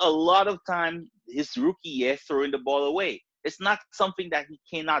spent a lot of time his rookie year throwing the ball away. It's not something that he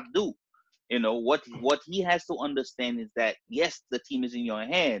cannot do. What he has to understand is that, yes, the team is in your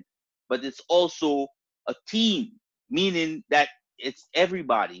hand, but it's also a team, meaning that it's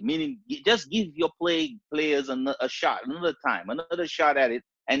everybody, meaning just give your players a shot, another shot at it,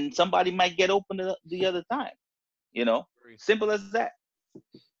 and somebody might get open the other time. Simple as that.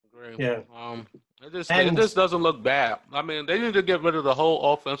 Great. Yeah. It just doesn't look bad. I mean, they need to get rid of the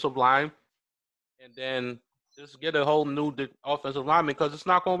whole offensive line, and then just get a whole new offensive lineman because it's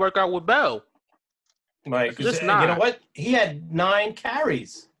not going to work out with Bell. Right. Because you know what? He had 9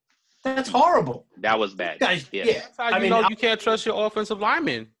 carries. That's horrible. That was bad. Guys, yeah. That's how you can't trust your offensive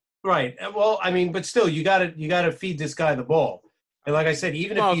lineman. Right. Well, but still, you gotta feed this guy the ball. And like I said,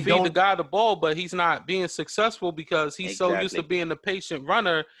 even if you feed the guy the ball, but he's not being successful because he's so used to being the patient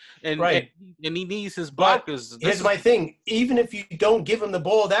runner, and he needs his blockers. Here's my thing: even if you don't give him the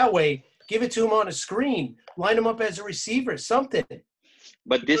ball that way, give it to him on a screen, line him up as a receiver, something.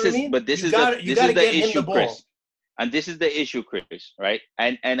 But this is the issue, Chris. And this is the issue, Chris, right?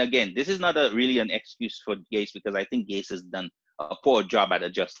 And again, this is not really an excuse for Gase because I think Gase has done a poor job at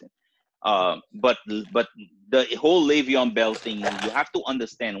adjusting. But the whole Le'Veon Bell thing, you have to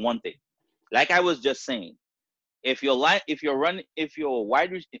understand one thing. Like I was just saying, if your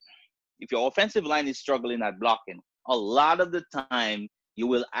offensive line is struggling at blocking, a lot of the time you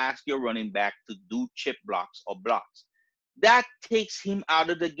will ask your running back to do chip blocks or blocks. That takes him out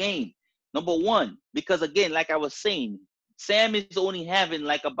of the game. Number one, because again, like I was saying, Sam is only having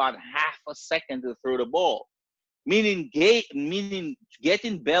like about half a second to throw the ball. Meaning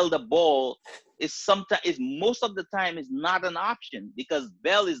getting Bell the ball is most of the time is not an option because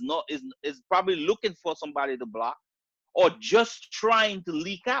Bell is probably looking for somebody to block or just trying to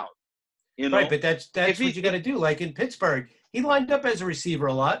leak out. Right, but that's what you got to do. Like in Pittsburgh, he lined up as a receiver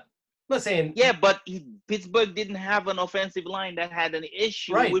a lot. I'm not saying but Pittsburgh didn't have an offensive line that had an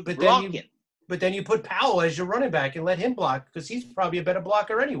issue with blocking. But then you put Powell as your running back and let him block because he's probably a better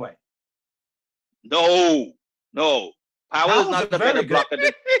blocker anyway. No. Powell's not a better blocker.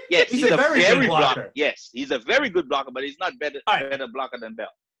 Yes, he's a very good blocker. Yes, he's a very good blocker, but he's not better blocker than Bell.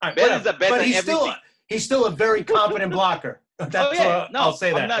 Right, Bell is a better but he's still a very competent blocker. That's I'll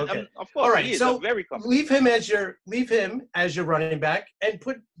say that. Not, okay. of course, All right, he is so a very competent. leave him as your running back and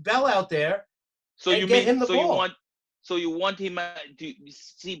put Bell out there. So and get him the ball. You want him to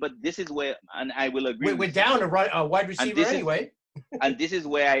see, but this is where, and I will agree. We're down a wide receiver anyway. And this is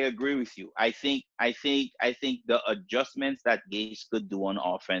where I agree with you. I think the adjustments that Gase could do on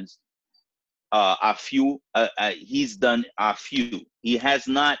offense are few. He's done a few. He has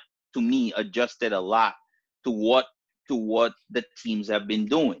not, to me, adjusted a lot to what the teams have been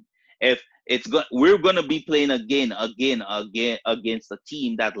doing. If we're gonna be playing again against a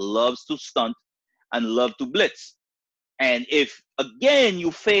team that loves to stunt and love to blitz. And if again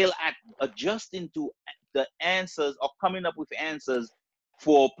you fail at adjusting to the answers or coming up with answers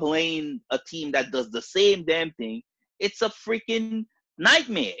for playing a team that does the same damn thing, it's a freaking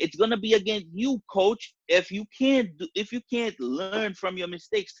nightmare. It's gonna be against you, coach. If you can't learn from your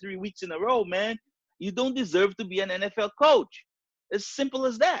mistakes 3 weeks in a row, man, you don't deserve to be an NFL coach. As simple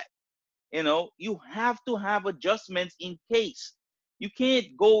as that. You have to have adjustments in case. You can't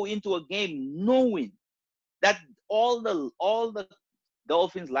go into a game knowing that all the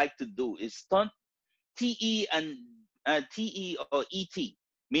Dolphins like to do is stunt, TE and TE or ET.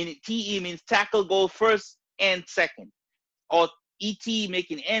 Meaning TE means tackle go first and second, or ET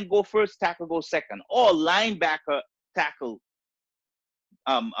making end go first, tackle go second, or linebacker tackle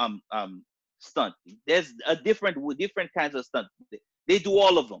stunt. There's different kinds of stunt. They do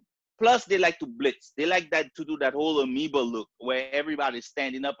all of them. Plus, they like to blitz. They like to do that whole amoeba look where everybody's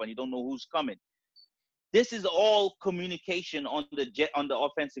standing up and you don't know who's coming. This is all communication on the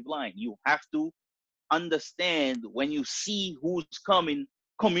offensive line. You have to understand when you see who's coming,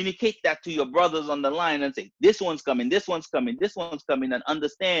 communicate that to your brothers on the line and say, this one's coming, this one's coming, this one's coming, and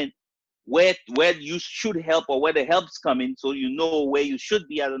understand where you should help or where the help's coming, so you know where you should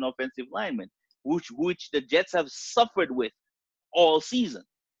be as an offensive lineman, which the Jets have suffered with all season.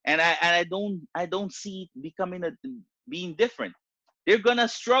 And I don't see it being different. They're gonna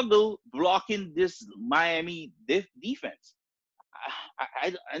struggle blocking this Miami defense,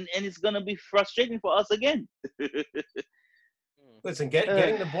 and it's gonna be frustrating for us again. Listen,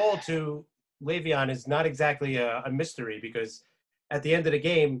 getting the ball to Le'Veon is not exactly a mystery, because at the end of the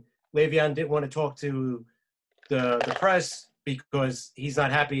game, Le'Veon didn't want to talk to the press because he's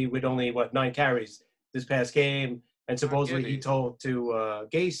not happy with only 9 carries this past game. And supposedly he told to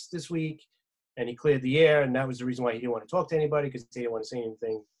Gase this week, and he cleared the air, and that was the reason why he didn't want to talk to anybody, because he didn't want to say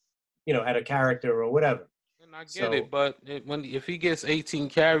anything, out of character or whatever. And I get it, but if he gets 18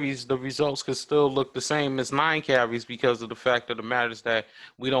 carries, the results could still look the same as 9 carries, because of the fact of the matter is that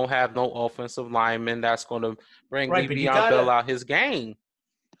we don't have no offensive lineman that's going to bring Le'Veon Bell out his game.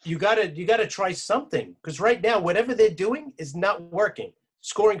 You gotta try something, because right now whatever they're doing is not working.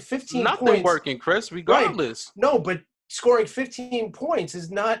 Scoring 15 points. Nothing working, Chris, regardless. Right. No, but scoring 15 points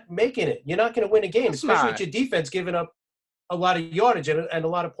is not making it. You're not going to win a game, especially with your defense giving up a lot of yardage and a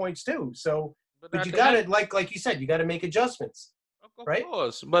lot of points too. So, but you got to, like you said, you got to make adjustments. Right? Of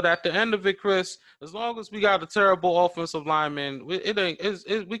course. But at the end of it, Chris, as long as we got a terrible offensive lineman,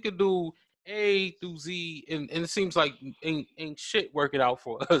 we could do A through Z, and it seems like ain't shit working out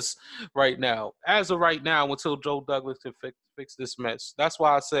for us right now. As of right now, until Joe Douglas can fix this mess. That's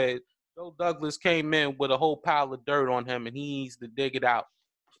why I said Joe Douglas came in with a whole pile of dirt on him, and he needs to dig it out.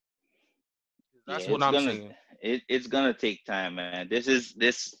 That's what I'm saying. It's gonna take time, man. This is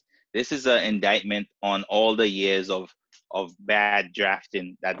an indictment on all the years of bad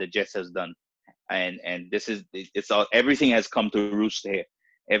drafting that the Jets has done, and it's all, everything has come to roost here.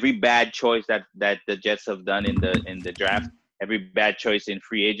 Every bad choice that the Jets have done in the draft, every bad choice in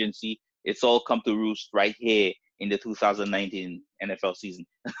free agency, it's all come to roost right here in the 2019 NFL season.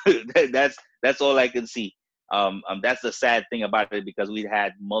 That's all I can see. That's the sad thing about it, because we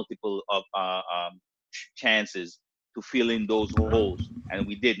had multiple of chances to fill in those holes, and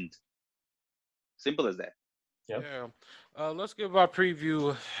we didn't. Simple as that. Yep. Yeah. Let's give our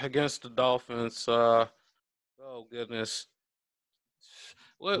preview against the Dolphins. Oh goodness.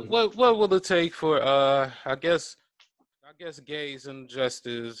 What will it take for I guess Gase and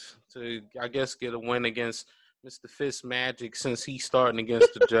Justice to get a win against Mr. Fitzmagic, since he's starting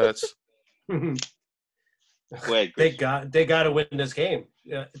against the Jets? They got to win this game.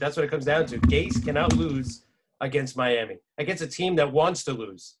 That's what it comes down to. Gase cannot lose against Miami, against a team that wants to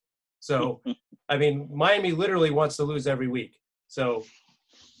lose. So, I mean, Miami literally wants to lose every week. So,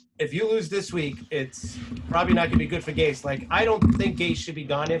 if you lose this week, it's probably not going to be good for Gase. Like, I don't think Gase should be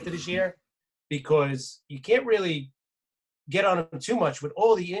gone after this year, because you can't really get on him too much with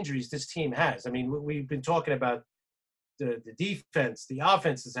all the injuries this team has. I mean, we've been talking about the defense. The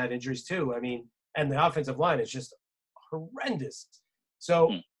offense has had injuries too. I mean, and the offensive line is just horrendous.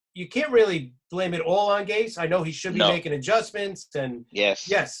 So you can't really blame it all on Gase. I know he should be making adjustments, and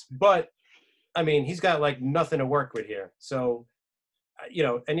yes, but I mean, he's got like nothing to work with here. So, and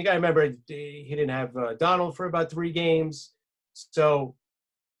you got to remember he didn't have Donald for about 3 games. So,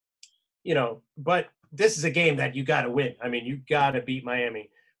 but this is a game that you got to win. I mean, you got to beat Miami.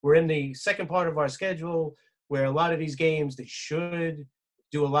 We're in the second part of our schedule where a lot of these games, they should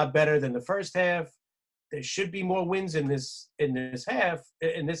do a lot better than the first half. There should be more wins in this half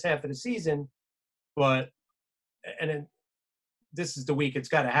of the season, but then this is the week it's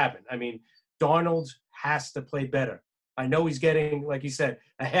got to happen. I mean, Darnold has to play better. I know he's getting, like you said,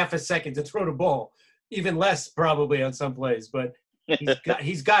 a half a second to throw the ball, even less probably on some plays, but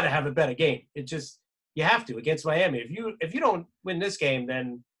he's got to have a better game. It just, you have to against Miami. If you don't win this game,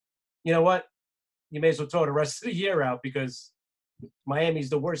 then you know what? You may as well throw the rest of the year out because Miami's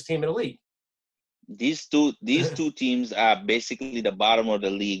the worst team in the league. These two teams are basically the bottom of the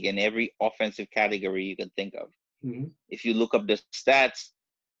league in every offensive category you can think of. Mm-hmm. If you look up the stats,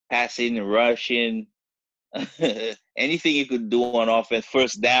 passing, rushing, anything you could do on offense,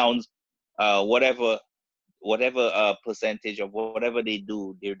 first downs, whatever percentage of whatever they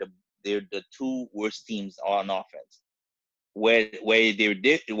do, they're the 2 worst teams on offense. Where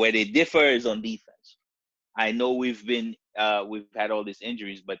they differ is on defense. I know we've had all these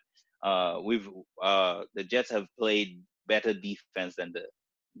injuries, but the Jets have played better defense than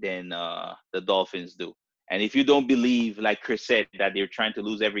the Dolphins do. And if you don't believe, like Chris said, that they're trying to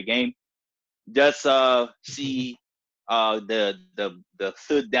lose every game, just see the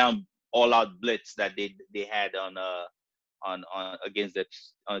third down all-out blitz that they had on against the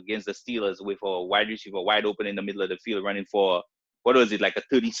Steelers with a wide receiver wide open in the middle of the field running for, what was it, like a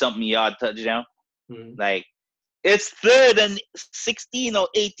 30-something yard touchdown? Mm-hmm. Like, it's 3rd and 16 or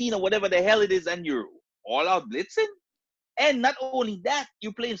 18 or whatever the hell it is, and you're all out blitzing. And not only that,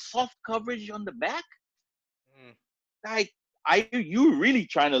 you're playing soft coverage on the back. Like, you really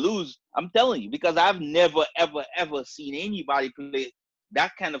trying to lose? I'm telling you, because I've never ever ever seen anybody play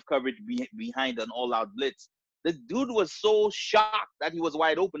that kind of coverage behind an all-out blitz. The dude was so shocked that he was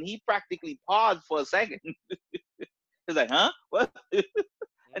wide open. He practically paused for a second. He's like, "Huh? What?"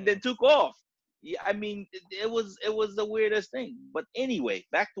 And then took off. Yeah, I mean, it was the weirdest thing. But anyway,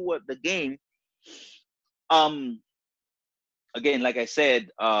 back to what the game. Again, like I said,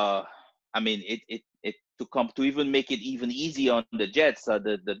 I mean, it to even make it even easier on the Jets.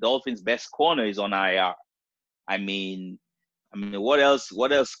 The Dolphins' best corner is on IR. I mean, what else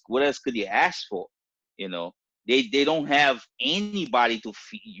could you ask for? They don't have anybody to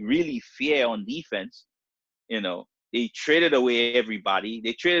really fear on defense. They traded away everybody.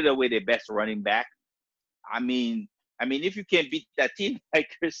 They traded away their best running back. I mean, if you can't beat that team, like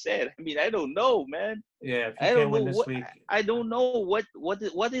Chris said, I don't know, man. Yeah, if you can't win this week. I don't know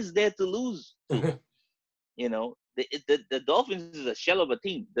what is there to lose. The Dolphins is a shell of a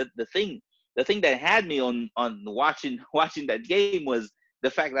team. The thing that had me on watching that game was the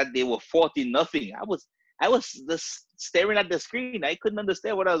fact that they were 14-0. I was just staring at the screen. I couldn't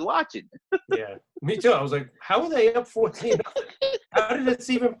understand what I was watching. Yeah, me too. I was like, how are they up 14-0? How did it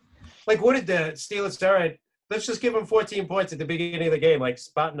even, like, what did the Steelers, all right, let's just give them 14 points at the beginning of the game, like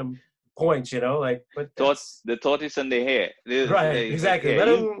spotting them points, like, but the tortoise and the hare. Right, exactly. Yeah, let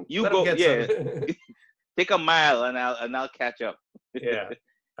them go get some. Take a mile and I'll catch up. Yeah.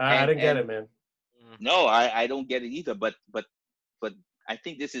 I didn't get it, man. No, I don't get it either, but I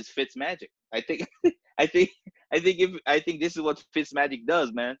think this is Fitz magic. I think this is what Fitz magic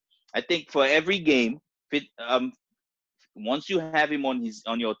does, man. I think for every game, once you have him on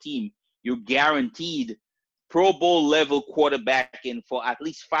your team, you're guaranteed Pro Bowl level quarterback in for at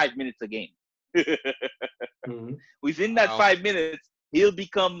least 5 minutes a game. Mm-hmm. Within that 5 minutes, he'll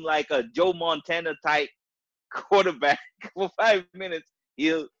become like a Joe Montana type quarterback for 5 minutes.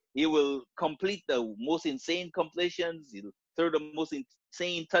 He will complete the most insane completions. He'll throw the most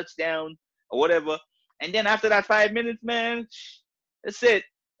insane touchdown or whatever. And then after that 5 minutes, man, that's it.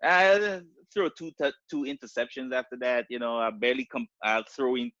 Throw two interceptions after that. I'll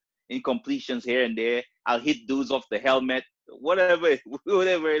throw in incompletions here and there. I'll hit dudes off the helmet, whatever it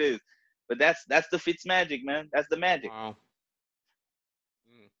is. But that's the Fitz magic, man. That's the magic. Wow.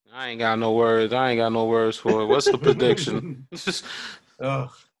 I ain't got no words. For it. What's the prediction?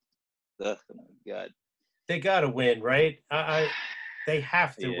 Oh my God. They gotta win, right? They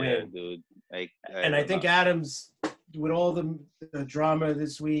have to win, dude. I think Adams, with all the drama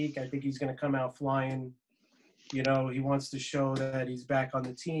this week, I think he's gonna come out flying. He wants to show that he's back on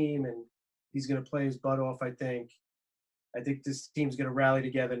the team and he's gonna play his butt off. I think this team's gonna rally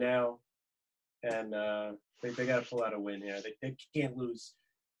together now. and they got to pull out a win here. They can't lose.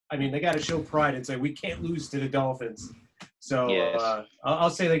 I mean, they got to show pride and say we can't lose to the Dolphins. So Yes. I'll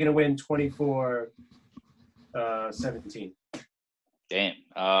say they're going to win 24-17. Damn.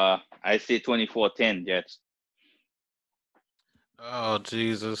 I say 24-10 Jets. Oh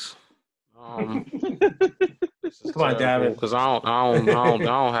Jesus. Come on, Davin. Because I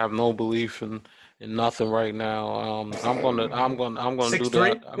don't have no belief in nothing right now. I'm gonna do 6-3?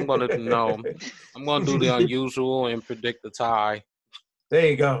 that. I'm gonna do the unusual and predict the tie. There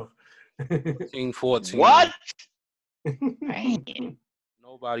you go. 14-14. What?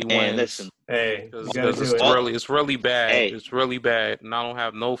 Nobody Man, wins. listen. Hey, Because you gotta do it. it's really bad. Hey. It's really bad, and I don't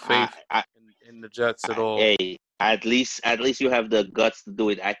have no faith in the Jets at all. Hey, at least you have the guts to do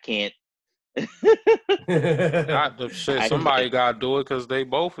it. I can't. Somebody got to do it because they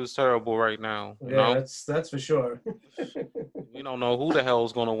both is terrible right now. You Yeah, know? that's for sure. We don't know who the hell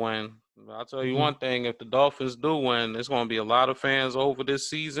is going to win. I'll tell you one thing: if the Dolphins do win, there's going to be a lot of fans over this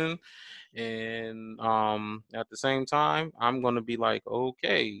season, and at the same time, I'm going to be like,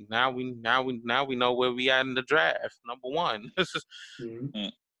 okay, now we know where we at in the draft. Number one. That's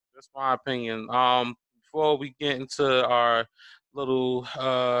my opinion. Before we get into our little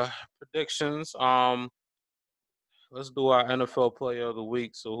predictions, let's do our NFL Player of the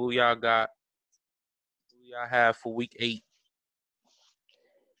Week. So who y'all got? Who y'all have for Week 8?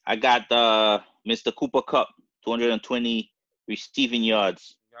 I got Mr. Cooper Kupp, 220 receiving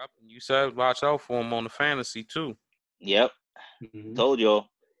yards. Yep, and you said watch out for him on the fantasy too. Yep, told y'all.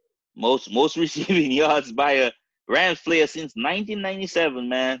 Most receiving yards by a Rams player since 1997,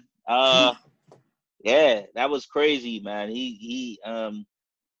 man. Yeah, that was crazy, man. He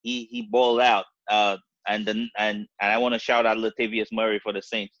balled out. And I want to shout out Latavius Murray for the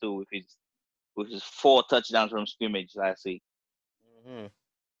Saints too, with his 4 touchdowns from scrimmage last week. Mm-hmm.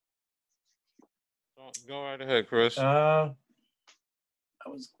 Go right ahead, Chris.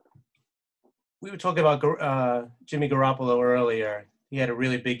 We were talking about Jimmy Garoppolo earlier. He had a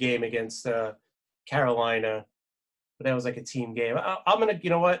really big game against Carolina, but that was like a team game. I'm gonna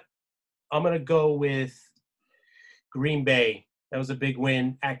go with Green Bay. That was a big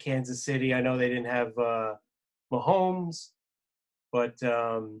win at Kansas City. I know they didn't have Mahomes, but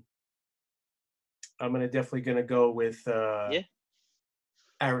I'm definitely gonna go with Aaron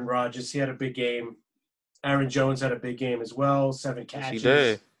Rodgers. He had a big game. Aaron Jones had a big game as well. 7 catches. He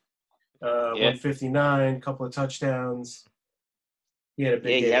did. 159, couple of touchdowns. He had a big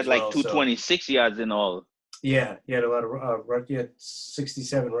game. He had as like well, 226 yards in all. Yeah, he had a lot of he had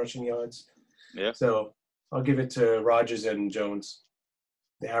 67 rushing yards. Yeah. So I'll give it to Rodgers and Jones,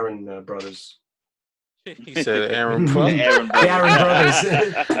 the Aaron brothers. He said Aaron brothers. The Aaron brothers.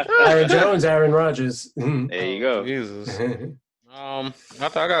 Aaron Jones, Aaron Rodgers. There you go. Jesus. I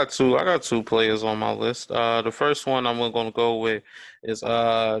got two players on my list. The first one I'm gonna go with is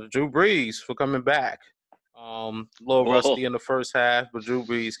Drew Brees for coming back. A little rusty in the first half, but Drew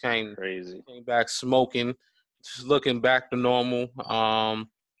Brees came back smoking, just looking back to normal. And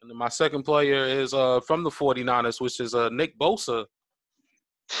then my second player is from the 49ers, which is Nick Bosa.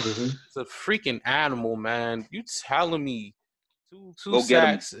 It's a freaking animal, man. You telling me two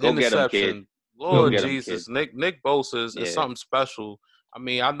sacks, interception. Lord Jesus, Nick Bosa is something special. I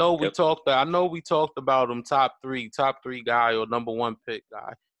mean, I know we talked about him top three guy or number 1 pick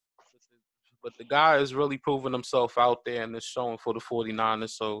guy. But the guy is really proving himself out there and is showing for the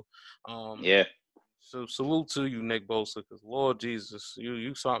 49ers. So so salute to you, Nick Bosa, because Lord Jesus,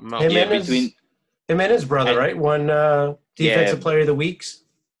 you something else. Him and his brother, right? Won defensive player of the weeks.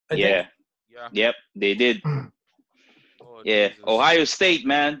 Yep, they did. Ohio State,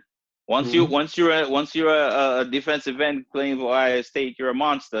 man. Once you're a defensive end playing for Ohio State, you're a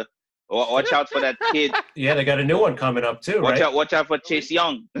monster. Watch out for that kid. Yeah, they got a new one coming up too, right? Watch out for Chase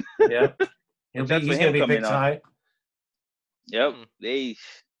Young. Yeah, he's gonna be picked high. Yep, they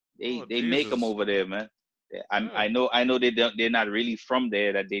make them over there, man. I know they're not really from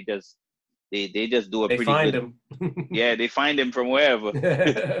there. That they just do a pretty good. Them. Yeah, they find them from wherever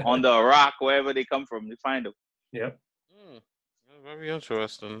on the rock, wherever they come from, they find them. Yep. Very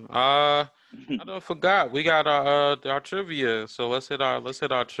interesting. I don't forgot we got our trivia. So let's hit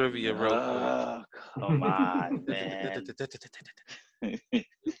our trivia real quick. Come on, man.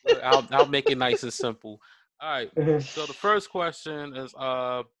 I'll make it nice and simple. All right. So the first question is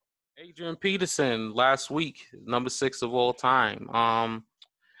Adrian Peterson last week, number 6 of all time.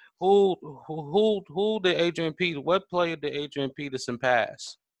 Who did Adrian Peterson? What player did Adrian Peterson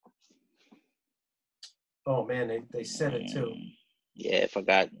pass? Oh man, they said it too. Yeah, I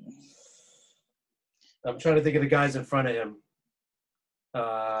forgot. I'm trying to think of the guys in front of him.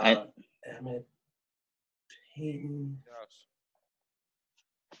 Damn it. Peyton.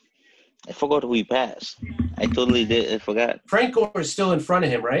 Yes. I forgot who he passed. I totally did. I forgot. Frank Gore is still in front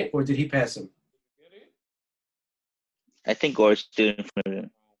of him, right? Or did he pass him? I think Gore's still in front of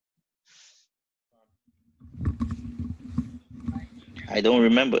him. I don't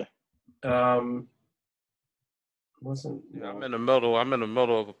remember. Wasn't. Yeah, I'm in the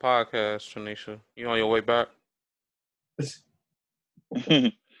middle of a podcast, Tanisha. You on your way back?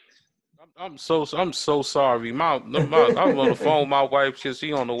 I'm so sorry. I'm on the phone with my wife.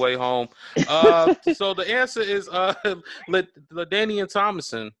 She on the way home. So the answer is LaDainian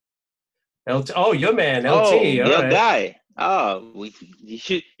Tomlinson. LT. Oh, your man, LT. Oh, all your right. guy. Oh, you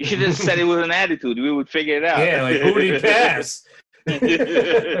should have said it with an attitude. We would figure it out. Yeah, like who did he pass?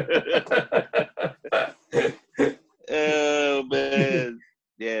 Oh man,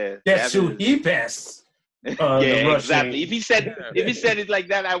 yeah. Guess who is- he passed? yeah, the exactly. rushing- If he said it like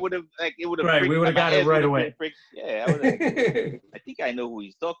that, I would have it would have. Right, we would've got it right away. Yeah, I think I know who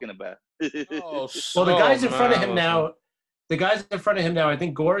he's talking about. Oh, Well, the guys in front of him man, now. The guys in front of him now. I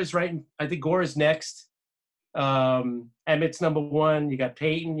think Gore is right. I think Gore is next. Emmett's number one. You got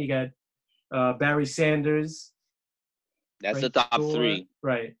Peyton. You got Barry Sanders. That's Frank the top Gore, three.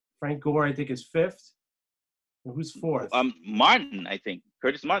 Right. Frank Gore, I think, is fifth. And who's fourth? Martin, I think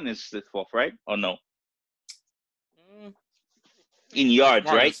Curtis Martin is the fourth, right? Or no? Mm, In yards,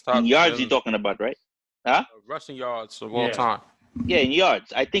 Martin's right? top In yards, 10. you're talking about, right? rushing yards of all Yeah. time. Yeah, in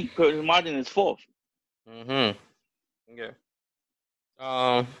yards. I think Curtis Martin is fourth. Mm-hmm. Yeah.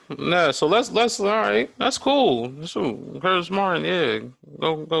 No, so let's all right. That's cool. So Curtis Martin, yeah.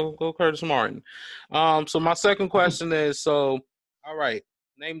 Go Curtis Martin. So my second question is, all right,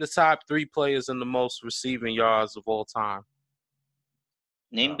 name the top 3 players in the most receiving yards of all time.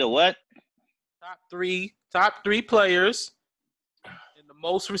 Name the what? Top three players in the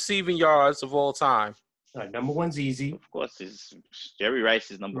most receiving yards of all time. All right, number one's easy. Of course, is Jerry Rice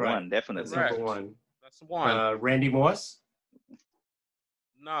is number Right. one, definitely. That's Correct. number one. That's one. Randy Moss?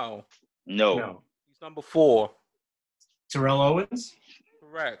 No. No. He's number 4. Terrell Owens?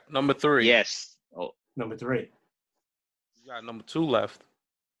 Correct. Number 3. Yes. Oh, Number 3. You got number 2 left.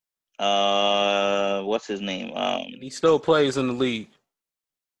 what's his name? And he still plays in the league.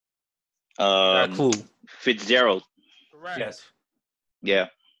 Got a clue. Fitzgerald. Correct. Yes. Yeah.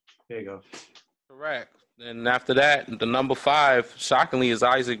 There you go. Correct. And after that, the number 5, shockingly, is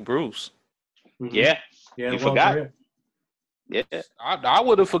Isaac Bruce. Mhm. Yeah. Yeah. You well, forgot? career. Yeah. I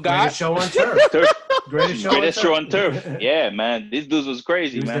would have forgot. Greatest show on turf. Greatest Show on turf. Yeah, man. This dude was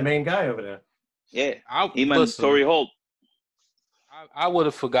crazy, He was the man. main guy over there. Yeah. I, Him and listen, Torrey Holt. I would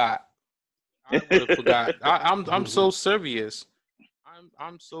have forgot. I would have forgot. I'm so serious.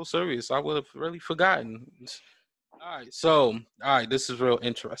 I'm so serious. I would have really forgotten. All right. This is real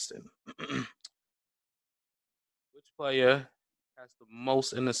interesting. Which player has the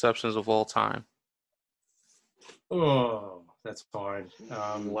most interceptions of all time? Oh, that's hard.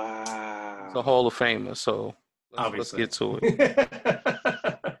 Wow. It's a Hall of Famer. So let's Obviously. get to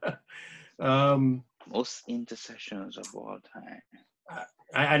it. Most interceptions of all time.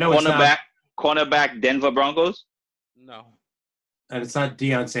 I know it's not, Cornerback Denver Broncos? No. and it's not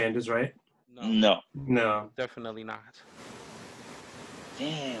Deion Sanders, right? No. No. Definitely not.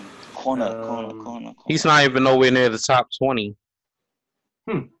 Damn. Corner. He's not even nowhere near the top 20.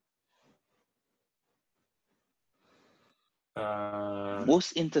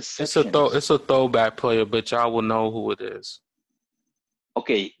 Most interceptions. It's a throwback player, but y'all will know who it is.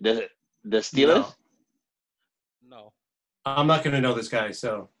 Okay, the Steelers? No. I'm not going to know this guy,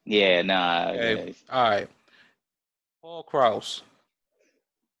 so. Yeah, nah. Okay. All right. Paul Krause.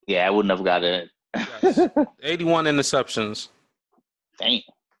 Yeah, I wouldn't have got it. Yes. 81 interceptions. Dang.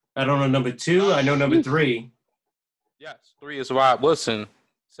 I don't know number 2. I know number 3. Yes. 3 is Rod Wilson.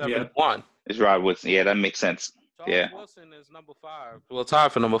 71. It's Rod Woodson. Yeah, that makes sense. Charles Yeah. Wilson is number 5. Well,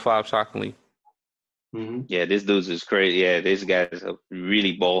 tied for number 5, shockingly. Mm-hmm. Yeah, this dude's is crazy. Yeah, these guys are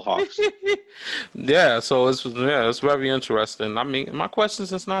really ball hawks. Yeah, so it's very interesting. I mean, my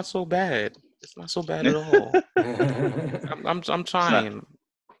questions is not so bad. It's not so bad at all. I'm trying.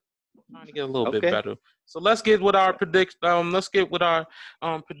 Trying to get a little bit Okay. better. So let's get with our predictions. Let's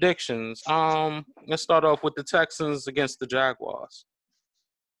start off with the Texans against the Jaguars.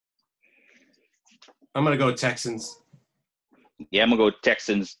 I'm going to go Texans. Yeah, I'm gonna go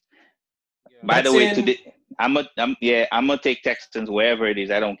Texans. Yeah. By the That's way, in- today I'm gonna take Texans wherever it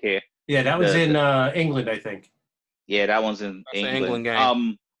is. I don't care. Yeah, that was The- in England, I think. Yeah, that one's in That's an England.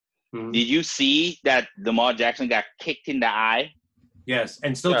 England game. Mhm. Did you see that Lamar Jackson got kicked in the eye? Yes,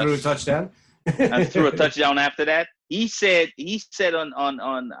 and still threw a Yes. touchdown. and threw a touchdown after that. He said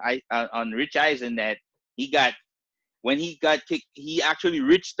on Rich Eisen that when he got kicked, he actually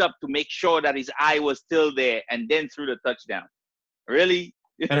reached up to make sure that his eye was still there and then threw the touchdown. Really?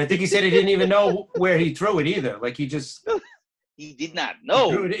 And I think he said he didn't even know where he threw it either. Like he just he did not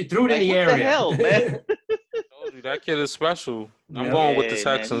know. He threw it in the what area. The hell, man? Told you, that kid is special. I'm Yeah. going with the Yeah,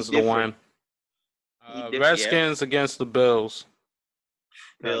 Texans man, to win. Redskins against the Bills.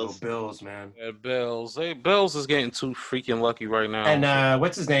 Bills. Bills, man. Yeah, Bills. Bills is getting too freaking lucky right now. And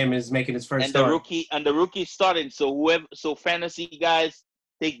what's his name is making his first start. The rookie starting. So fantasy guys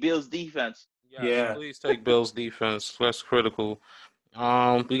take Bills defense. Yes, Yeah. Please take Bills defense. That's critical.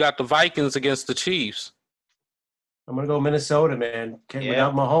 We got the Vikings against the Chiefs. I'm gonna go Minnesota, man. Yeah.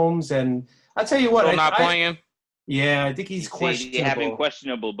 Without Mahomes, and I'll tell you what, Still not playing. Yeah, I think he's questionable. They have him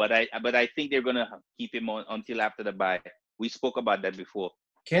questionable, but I think they're gonna keep him on until after the bye. We spoke about that before.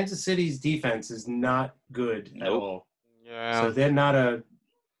 Kansas City's defense is not good at all. Yeah. So they're not a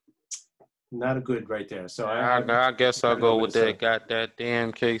good right there. So I guess I'll go with that. Got that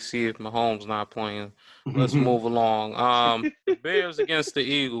damn KC if Mahomes not playing. Let's move along. Bears against the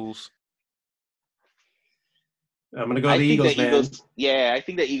Eagles. I'm gonna go the Eagles, man. Yeah, I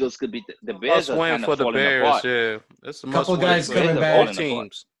think the Eagles could beat the Bears. Must win for the Bears. Apart. Yeah, it's a couple guys coming back.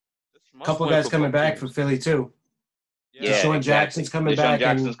 Couple guys coming back for Philly too. Yeah, Deshaun Jackson's coming back.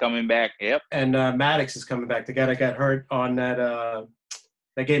 Jackson's coming back. Yep. And Maddox is coming back. The guy that got hurt on that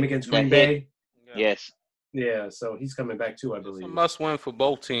game against Green Bay. Yes. Yeah, so he's coming back too, I believe. It's a must win for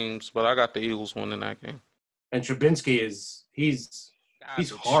both teams, but I got the Eagles winning that game. And Trubinsky he's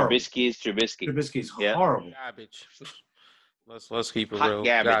horrible. Trubisky's horrible. Garbage. Let's keep it Hot real.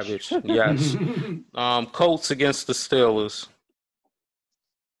 garbage. Yes. Colts against the Steelers.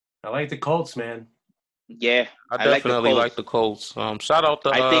 I like the Colts, man. Yeah, I definitely like the Colts. Shout out to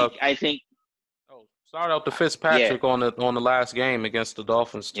I think. Shout out to Fitzpatrick on the last game against the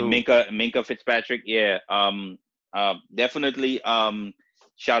Dolphins too. Minka Fitzpatrick, yeah. Definitely.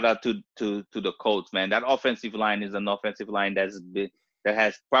 Shout out to the Colts, man. That offensive line is an offensive line that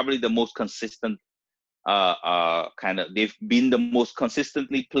has probably the most consistent. They've been the most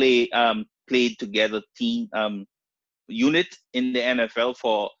consistently played together team unit in the NFL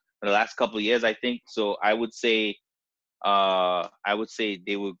for the last couple of years, I think. So I would say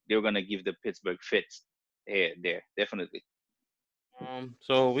they were gonna give the Pittsburgh fits there definitely.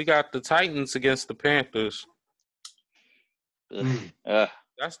 So we got the Titans against the Panthers.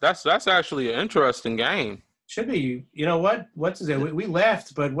 That's actually an interesting game. Should be. You know what? What's his name? We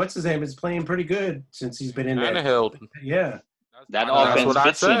laughed, but what's his name is playing pretty good since he's been in there. Tannehill. Yeah. That offense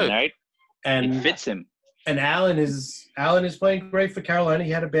fits him, right? And it fits him. And Allen is playing great for Carolina.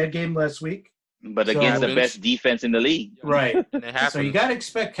 He had a bad game last week. But against the best defense in the league. Right. So you got to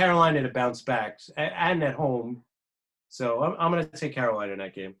expect Carolina to bounce back and at home. So I'm going to take Carolina in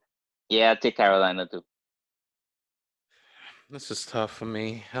that game. Yeah, I'll take Carolina too. This is tough for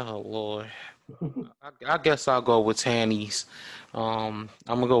me. Oh, Lord. I guess I'll go with Tannies. I'm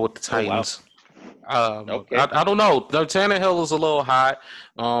going to go with the Titans. Oh, wow. Okay. I don't know. Tannehill is a little hot.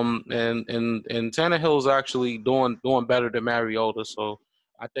 And Tannehill is actually doing better than Mariota, so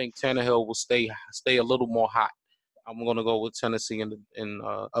I think Tannehill will stay a little more hot. I'm going to go with Tennessee in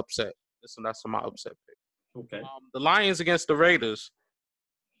upset. That's my upset pick. Okay. The Lions against the Raiders.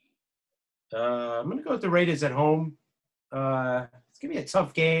 I'm going to go with the Raiders at home. It's going to be a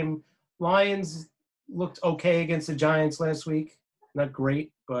tough game. Lions looked okay against the Giants last week. Not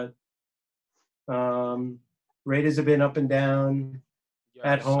great, but Raiders have been up and down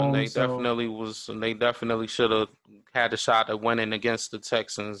at home. And they definitely should have had a shot at winning against the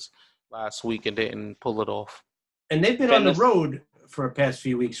Texans last week and didn't pull it off. And they've been on the road for the past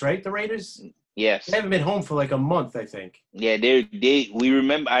few weeks, right? The Raiders? Yes. They haven't been home for like a month, I think. Yeah,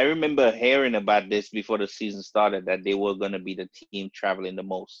 I remember hearing about this before the season started, that they were going to be the team traveling the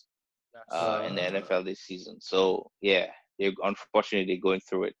most in the NFL this season. So, yeah, unfortunately they're going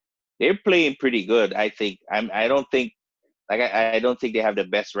through it. They're playing pretty good, I think. I don't think they have the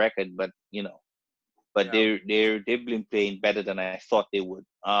best record, but they've been playing better than I thought they would.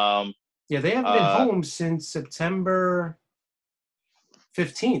 They haven't been home since September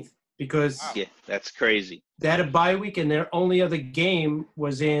 15th because that's crazy. They had a bye week, and their only other game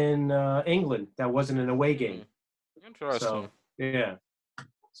was in England. That wasn't an away game. Interesting. So, yeah.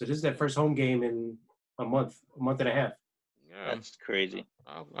 So this is their first home game in a month and a half. Yeah, that's crazy.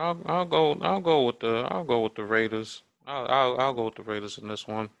 I'll go with the Raiders. I'll go with the Raiders in this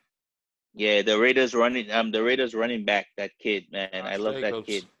one. Yeah, the Raiders running back, that kid, man. I love that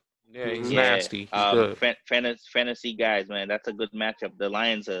kid. Yeah, he's nasty. He's good. Fantasy guys, man. That's a good matchup. The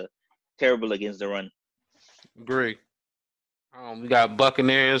Lions are terrible against the run. Agree. We got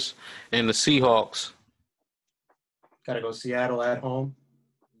Buccaneers and the Seahawks. Got to go Seattle at home.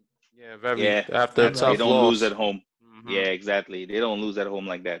 Yeah, after a They tough They don't loss. lose at home. Mhm. Yeah, exactly. They don't lose at home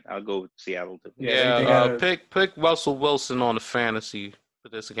like that. I'll go with Seattle too. Yeah, they gotta, pick Russell Wilson on the fantasy for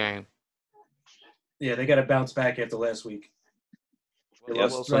this game. yeah, they got to bounce back after last week. They Yep.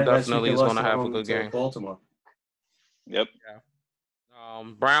 lost, Wilson last week definitely they is lost going to at have a home good to game. Baltimore. Yep.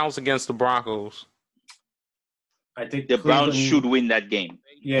 Browns against the Broncos. I think The Browns Cleveland- should win that game.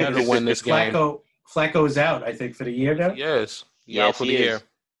 Yeah, better win this game. Flacco is out, I think, for the year now. Yes. Yes, Out for the he is. year.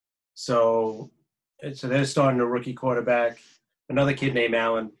 So they're starting a rookie quarterback, another kid named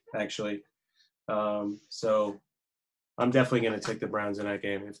Allen, actually. So I'm definitely going to take the Browns in that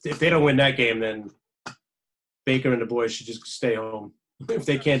game. If they don't win that game, then Baker and the boys should just stay home if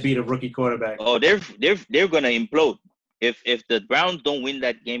they can't beat a rookie quarterback. Oh, they're gonna implode. If the Browns don't win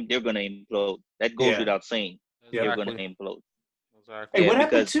that game, they're gonna implode. That goes Yeah. without saying. Yeah. They're gonna implode. Exactly. Hey, Yeah, what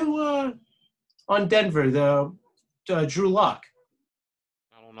happened because- to on Denver, the Drew Lock?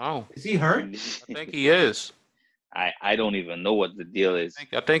 I don't know. Is he hurt? I think he is. I don't even know what the deal is. I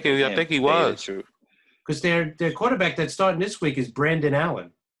think he To tell you the was. truth. Because their quarterback that's starting this week is Brandon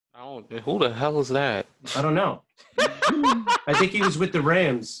Allen. Who the hell is that? I don't know. I think he was with the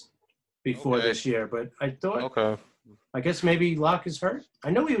Rams before Okay. this year, but I thought Okay. I guess maybe Locke is hurt.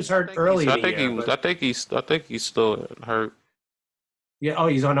 I know he was hurt I early in the think year. he was. but- I think he's still hurt. Yeah. Oh,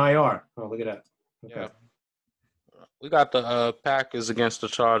 he's on IR. Oh, look at that. Okay. Yeah. We got the Packers against the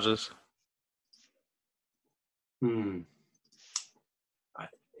Chargers.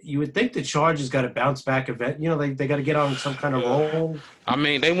 You would think the Chargers got to bounce back event. You know, they got to get on some kind of roll. I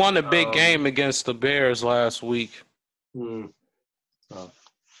mean, they won a big game against the Bears last week. Oh.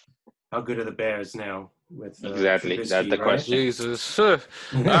 How good are the Bears now? With Exactly. Trubisky, That's the right? question. Jesus. I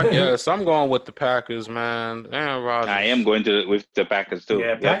guess I'm going with the Packers, man. Aaron Rodgers. I am going with the Packers too.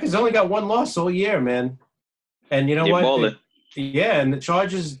 Yeah, Yep. Packers only got one loss all year, man. And you know They're what? balling. Yeah, and the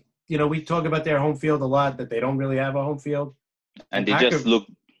Chargers, you know, we talk about their home field a lot, that they don't really have a home field. And they Packer- just look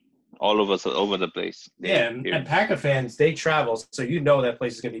all over the place. Yeah, and Packer fans, they travel, so you know that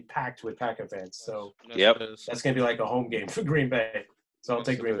place is going to be packed with Packer fans. So Yes, Yep. it is. that's going to be like a home game for Green Bay. So I'll Yes,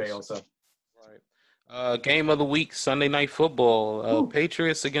 take it Green Bay is. also. Right. Game of the week, Sunday Night Football. Ooh.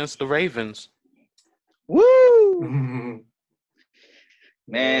 Patriots against the Ravens. Woo!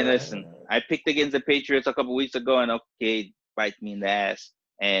 Man, Yeah. listen, I picked against the Patriots a couple weeks ago, and okay, bite me in the ass,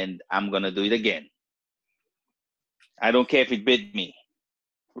 and I'm gonna do it again. I don't care if it bit me.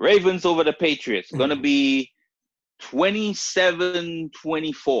 Ravens over the Patriots, gonna be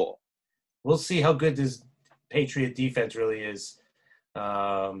 27-24. We'll see how good this Patriot defense really is.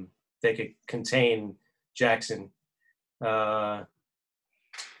 They could contain Jackson. The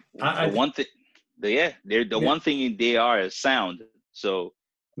one thing they are is sound. So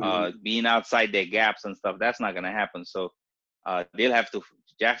being outside their gaps and stuff, that's not gonna happen. So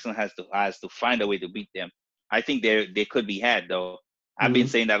Jackson has to find a way to beat them. I think they could be had though. I've been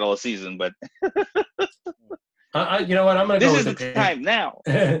saying that all season, but you know what? I'm going to go this with is the time now.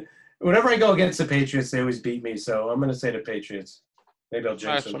 Whenever I go against the Patriots, they always beat me. So I'm going to say the Patriots. Maybe I'll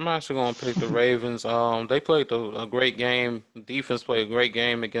jinx them. I'm actually going to pick the Ravens. They played a great game. The defense played a great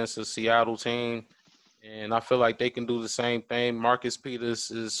game against the Seattle team, and I feel like they can do the same thing. Marcus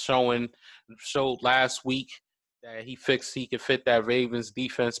Peters showed last week that he could fit that Ravens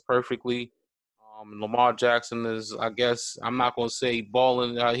defense perfectly. Lamar Jackson is, I guess, I'm not going to say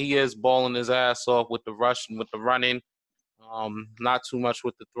balling. He is balling his ass off with the rush and with the running. Not too much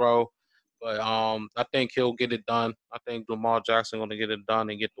with the throw. But I think he'll get it done. I think Lamar Jackson going to get it done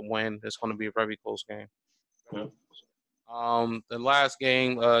and get the win. It's going to be a very close game. Yeah. The last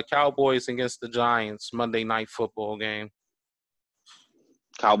game, Cowboys against the Giants, Monday Night Football game.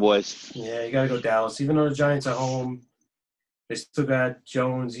 Cowboys. Yeah, you got to go Dallas. Even though the Giants are home, they still got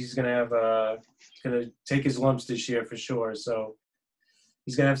Jones. He's going to have going to take his lumps this year for sure. So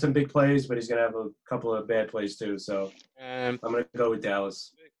he's going to have some big plays, but he's going to have a couple of bad plays too. So And I'm going to go with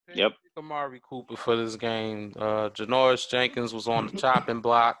Dallas. Yep. Pick Amari Cooper for this game. Janoris Jenkins was on the chopping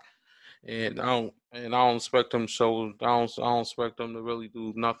block, and I don't expect him to expect him to really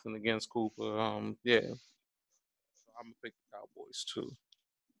do nothing against Cooper. I'm gonna pick the Cowboys too.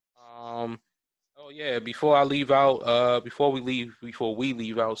 Before we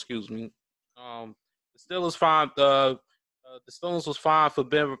leave out, excuse me. The Steelers fine. The Steelers was fined for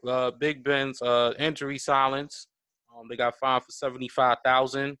Big Ben's injury silence. They got fined for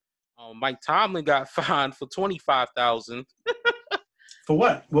 $75,000. Mike Tomlin got fined for $25,000. For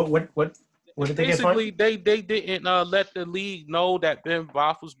what? What did they get fined? Basically, they didn't let the league know that Ben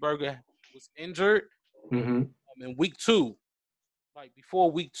Roethlisberger was injured Mm-hmm. in week 2, like before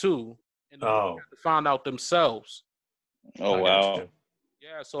week 2, and the league Oh, had to find out themselves. Oh I wow. gotcha.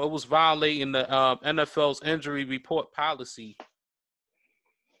 Yeah, so it was violating the NFL's injury report policy.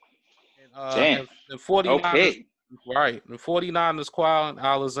 Damn. And 49ers, Okay. right, and 49ers Qual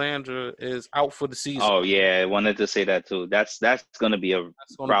Alexander is out for the season. Oh yeah, I wanted to say that too. That's gonna be a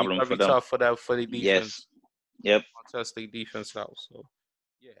That's going to be problem for very them. tough for the Yes. defense. Yep. Test their defense out. So,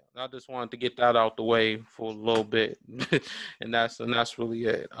 yeah, I just wanted to get that out the way for a little bit, and that's really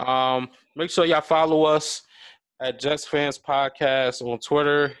it. Make sure y'all follow us at Jets Fans Podcast on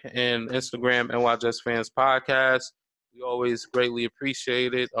Twitter and Instagram, NY Jets Fans Podcast. We always greatly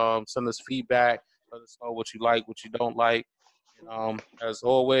appreciate it. Send us feedback. Let us know what you like, what you don't like. And as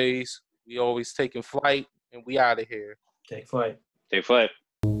always, we always taking flight, and we out of here. Take flight. Take flight.